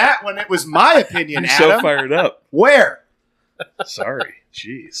was that when it was my opinion, I'm Adam? so fired up. Where? Sorry.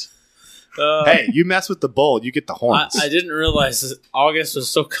 Jeez. Hey, you mess with the bull, you get the horns. I didn't realize that August was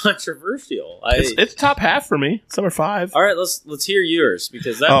so controversial. It's top half for me. It's number 5. All right, let's hear yours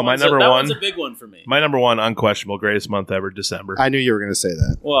because that my number one. One's a big one for me. My number 1 unquestionable greatest month ever, December. I knew you were going to say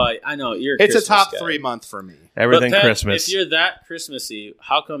that. Well, I know you're. It's Christmas a top guy. 3 month for me. Everything Pat, Christmas. If you're that Christmassy,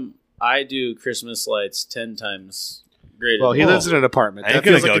 how come I do Christmas lights 10 times greater? Well, he lives in an apartment. I ain't That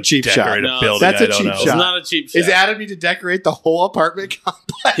feels gonna like a cheap shot. decorate a No, building. that's a I don't cheap know. It's shot. not a cheap shot. Is Adam need to decorate the whole apartment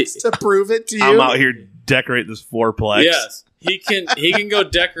complex to prove it to you? I'm out here decorate this fourplex. Yes, he can go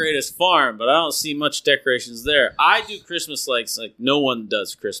decorate his farm, but I don't see much decorations there. I do Christmas lights like no one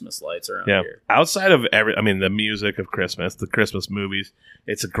does Christmas lights around here. Outside of the music of Christmas, the Christmas movies,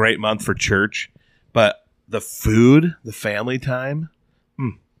 it's a great month for church. But the food, the family time,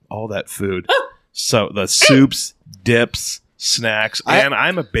 all that food. So the soups, dips, snacks, and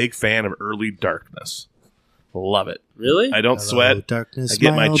I'm a big fan of early darkness. Love it. Really? I don't sweat. Darkness, I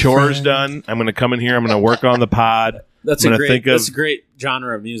get my chores friend. done. I'm going to come in here. I'm going to work on the pod. That's a great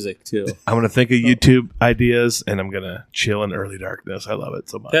genre of music too. I'm going to think of YouTube ideas, and I'm going to chill in early darkness. I love it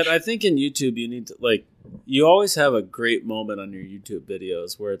so much. Pat, I think in YouTube you need to you always have a great moment on your YouTube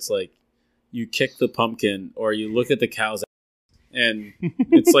videos where it's like you kick the pumpkin or you look at the cows and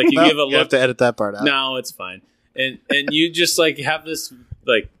it's like you give a look. You have to edit that part out. No, it's fine. And you just like have this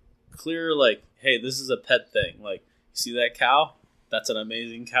like clear like, hey, this is a pet thing. Like, you see that cow? That's an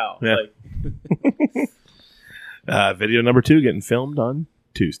amazing cow. Yeah. Video number 2 getting filmed on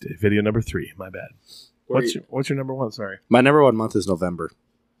Tuesday. Video number 3, my bad. What's your number 1? Sorry. My number 1 month is November.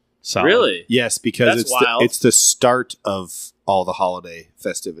 Solid. Really? Yes, because That's wild. it's the start of all the holiday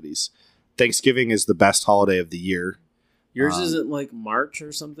festivities. Thanksgiving is the best holiday of the year. Yours isn't like March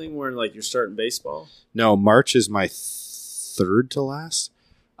or something where like you're starting baseball? No, March is my third to last.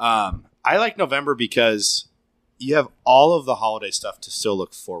 I like November because you have all of the holiday stuff to still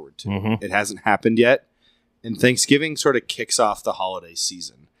look forward to. Mm-hmm. It hasn't happened yet. And Thanksgiving sort of kicks off the holiday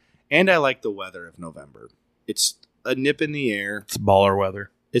season. And I like the weather of November. It's a nip in the air. It's baller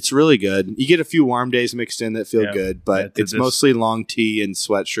weather. It's really good. You get a few warm days mixed in that feel good, but it's mostly long tee and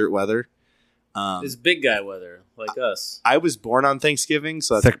sweatshirt weather. It's big guy weather, like us. I was born on Thanksgiving,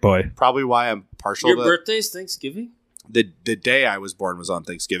 so that's Thick boy. probably why I'm partial Your to birthday's Thanksgiving? the day I was born was on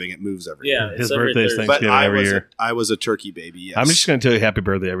Thanksgiving. It moves every year. Yeah, His it's every birthday's Thursday. Thanksgiving. But every year. I was a turkey baby, yes. I'm just going to tell you happy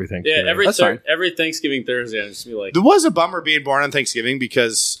birthday every Thanksgiving. Yeah, That's fine. every Thanksgiving Thursday, I'm just be like, There was a bummer being born on Thanksgiving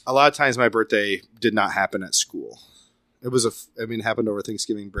because a lot of times my birthday did not happen at school. It happened over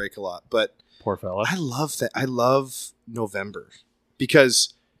Thanksgiving break a lot. But Poor fella. I love that. I love November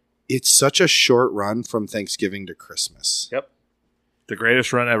because it's such a short run from Thanksgiving to Christmas. Yep. The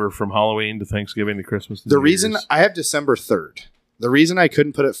greatest run ever from Halloween to Thanksgiving to Christmas. To The New reason Year's. I have December 3rd. The reason I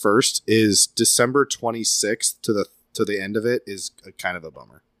couldn't put it first is December 26th to the end of it is kind of a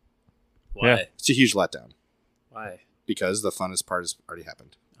bummer. why? Yeah. It's a huge letdown Why? because the funnest part has already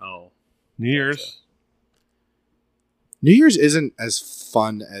happened. Oh. New Year's. New Year's isn't as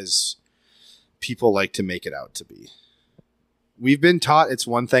fun as people like to make it out to be. We've been taught it's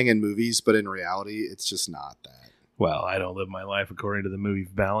one thing in movies, but in reality, it's just not that. Well, I don't live my life according to the movie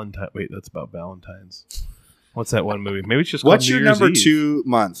Valentine. Wait, that's about Valentine's. What's that one movie? Maybe it's just called What's New your Year's number Eve. 2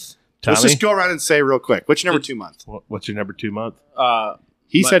 month? Tommy? Let's just go around and say real quick. What's your number 2 month? What's your number 2 month?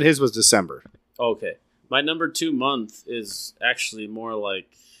 He My- said his was December. Okay. My number 2 month is actually more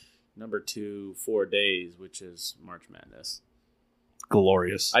like number 2 4 days, which is March Madness.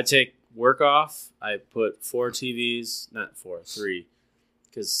 Glorious. I take work off. I put 3,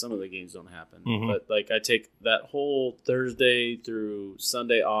 because some of the games don't happen. Mhm. But like I take that whole Thursday through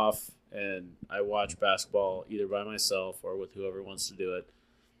Sunday off, and I watch basketball either by myself or with whoever wants to do it.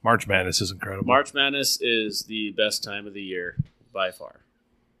 March Madness is incredible. March Madness is the best time of the year by far.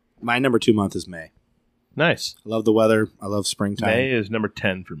 My number 2 month is May. Nice. I love the weather. I love springtime. May is number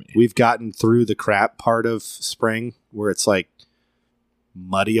 10 for me. We've gotten through the crap part of spring where it's like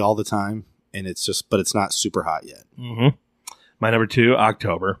muddy all the time, and but it's not super hot yet. Mm-hmm. My number 2,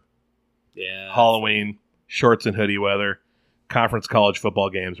 October. Yeah. Halloween, shorts and hoodie weather. Conference college football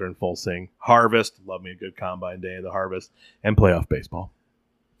games are in full swing. Harvest, love me a good combine day of the harvest, and playoff baseball.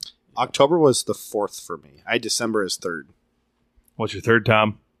 October was the 4th for me. I had December as 3rd. What's your third,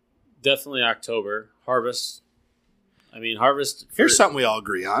 Tom? Definitely October. Harvest. I mean, harvest. Here's something we all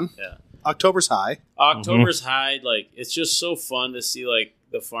agree on. Yeah. October's high. October's high. Like, it's just so fun to see, like,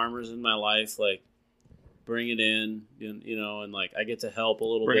 the farmers in my life, like, bring it in, you know, and, like, I get to help a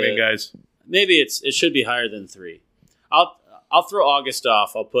little Bring bit. it in, guys. Maybe it should be higher than 3. I'll throw August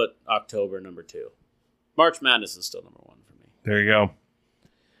off. I'll put October number 2. March Madness is still number 1 for me. There you go.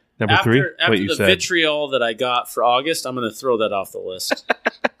 Number 3? After What you the said. vitriol that I got for August, I'm going to throw that off the list.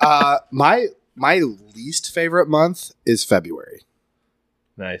 My least favorite month is February.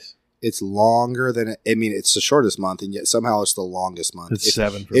 Nice. It's longer than it's the shortest month, and yet somehow it's the longest month. It's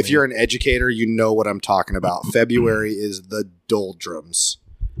 7 for If me. you're an educator, you know what I'm talking about. February is the doldrums.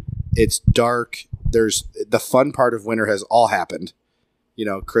 It's dark. There's the fun part of winter has all happened. You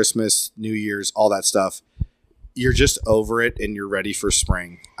know, Christmas, New Year's, all that stuff. You're just over it and you're ready for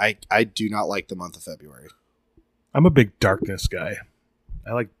spring. I do not like the month of February. I'm a big darkness guy.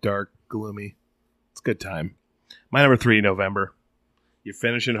 I like dark, gloomy. It's a good time. My number 3, November. You're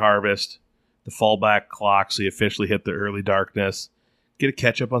finishing harvest, the fallback clock, so you officially hit the early darkness. Get to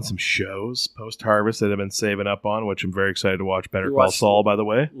catch up on some shows post-harvest that I've been saving up on, which I'm very excited to watch. Better You Call watch Saul, by the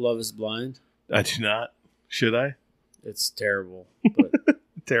way. Love is Blind. I do not. Should I? It's terrible. But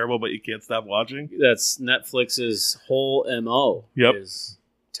Terrible, but you can't stop watching. that's Netflix's whole MO. Yep. Is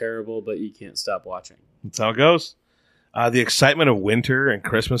terrible, but you can't stop watching. That's how it goes. The excitement of winter and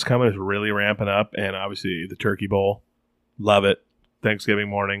Christmas coming is really ramping up, and obviously the Turkey Bowl. Love it. Thanksgiving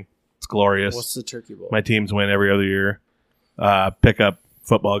morning. It's glorious. What's the Turkey Bowl? My teams win every other year. Pickup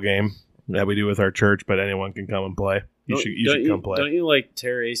football game that we do with our church, but anyone can come and play. You should come play. Don't you like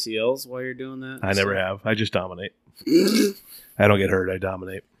tear ACLs while you're doing that? I never have. I just dominate. I don't get hurt. I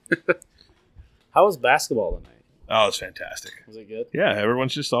dominate. How was basketball tonight? Oh, it's fantastic. Was it good? Yeah,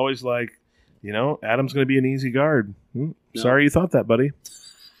 everyone's just always like, Adam's going to be an easy guard. Sorry you thought that, buddy.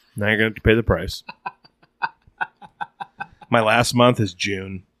 Now you're going to have to pay the price. My last month is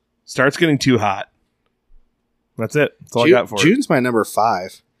June. Starts getting too hot. That's it. That's all I got for it. June's my number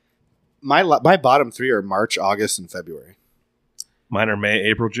 5. My bottom 3 are March, August, and February. Mine are May,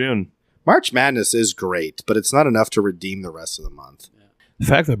 April, June. March Madness is great, but it's not enough to redeem the rest of the month. The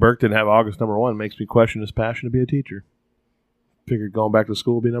fact that Burke didn't have August number 1 makes me question his passion to be a teacher. Figured going back to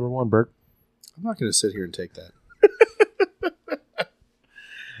school would be number 1, Burke. I'm not going to sit here and take that.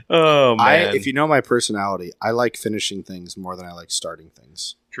 Oh, man. If you know my personality, I like finishing things more than I like starting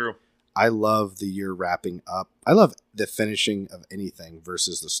things. True. I love the year wrapping up. I love the finishing of anything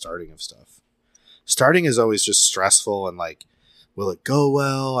versus the starting of stuff. Starting is always just stressful and like, will it go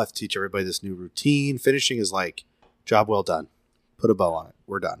well? I have to teach everybody this new routine. Finishing is like, job well done. Put a bow on it.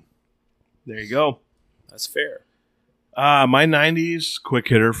 We're done. There you go. That's fair. My 90s quick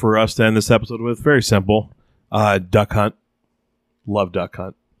hitter for us to end this episode with. Very simple. Duck Hunt. Love Duck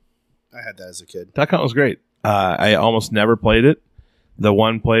Hunt. I had that as a kid. Duck Hunt was great. I almost never played it. The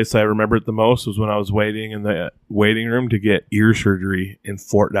one place I remember it the most was when I was waiting in the waiting room to get ear surgery in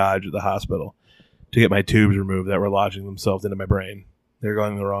Fort Dodge at the hospital to get my tubes removed that were lodging themselves into my brain. They're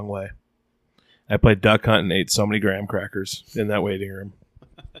going the wrong way. I played Duck Hunt and ate so many graham crackers in that waiting room.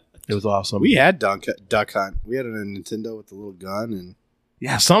 It was awesome. We had Duck Hunt. We had a Nintendo with the little gun and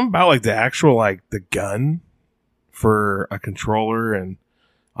Yeah, something about like the actual the gun for a controller, and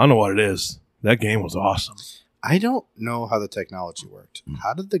I don't know what it is. That game was awesome. I don't know how the technology worked.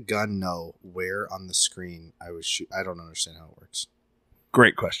 How did the gun know where on the screen I was shooting? I don't understand how it works.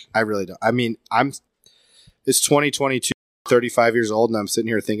 Great question. I really don't. I mean, it's 2022, 35 years old, and I'm sitting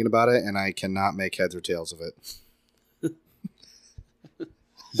here thinking about it, and I cannot make heads or tails of it.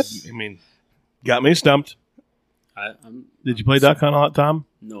 I mean, got me stumped. I'm Did you play Duck Hunt a lot, Tom?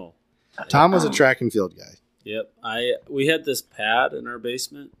 no. Tom was a track and field guy. Yep. We had this pad in our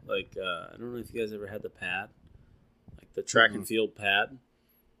basement. Like I don't know if you guys ever had the pad, like the track and field pad.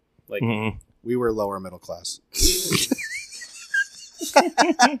 Like We were lower middle class.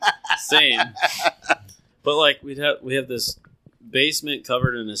 same, but like we have this basement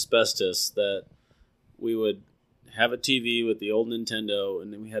covered in asbestos that we would have a TV with the old Nintendo,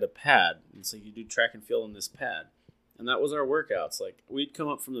 and then we had a pad, and so you do track and field on this pad, and that was our workouts. Like we'd come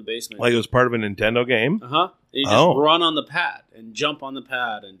up from the basement, Like it was part of a Nintendo game? and you just run on the pad and jump on the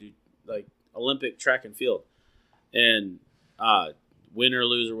pad and do like Olympic track and field, and win or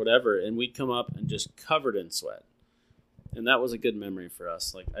lose or whatever, and we'd come up and just covered in sweat. And that was a good memory for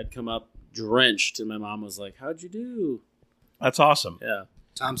us. Like I'd come up drenched, and my mom was like, "How'd you do?" That's awesome. Yeah.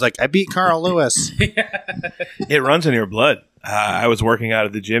 Tom's like, I beat Carl Lewis. It runs in your blood. I was working out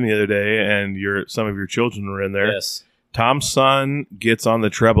at the gym the other day, and some of your children were in there. Yes. Tom's son gets on the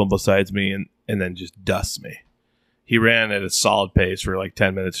treadmill besides me and then just dusts me. He ran at a solid pace for like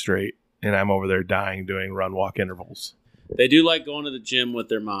 10 minutes straight, and I'm over there dying doing run-walk intervals. They do like going to the gym with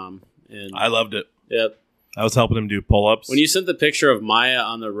their mom. And I loved it. Yep. I was helping him do pull-ups. When you sent the picture of Maya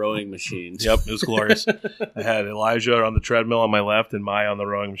on the rowing machine. Yep, it was glorious. I had Elijah on the treadmill on my left and Maya on the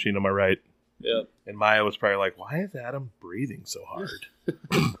rowing machine on my right. Yep. And Maya was probably like, why is Adam breathing so hard?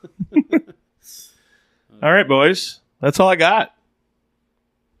 All right, boys. That's all I got.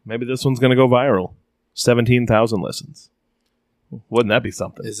 Maybe this one's going to go viral. 17,000 listens. Wouldn't that be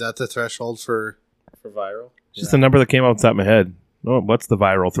something? Is that the threshold for viral? Just the number that came off the top of my head. Oh, what's the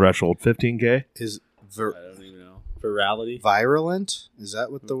viral threshold? 15K? Is I don't even know. Virality? virulent? Is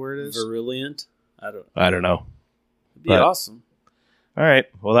that what the word is? Virulent? I don't know. It'd be awesome. All right.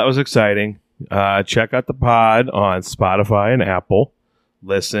 Well, that was exciting. Check out the pod on Spotify and Apple.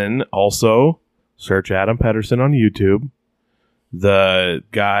 Listen. Also, search Adam Pedersen on YouTube. The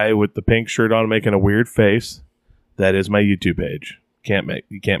guy with the pink shirt on making a weird face. That is my YouTube page.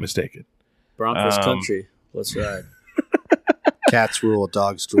 You can't mistake it. Broncos country. Let's ride. Cats rule,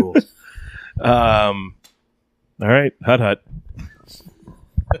 dogs drool. All right. Hut.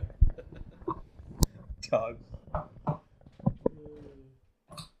 Dog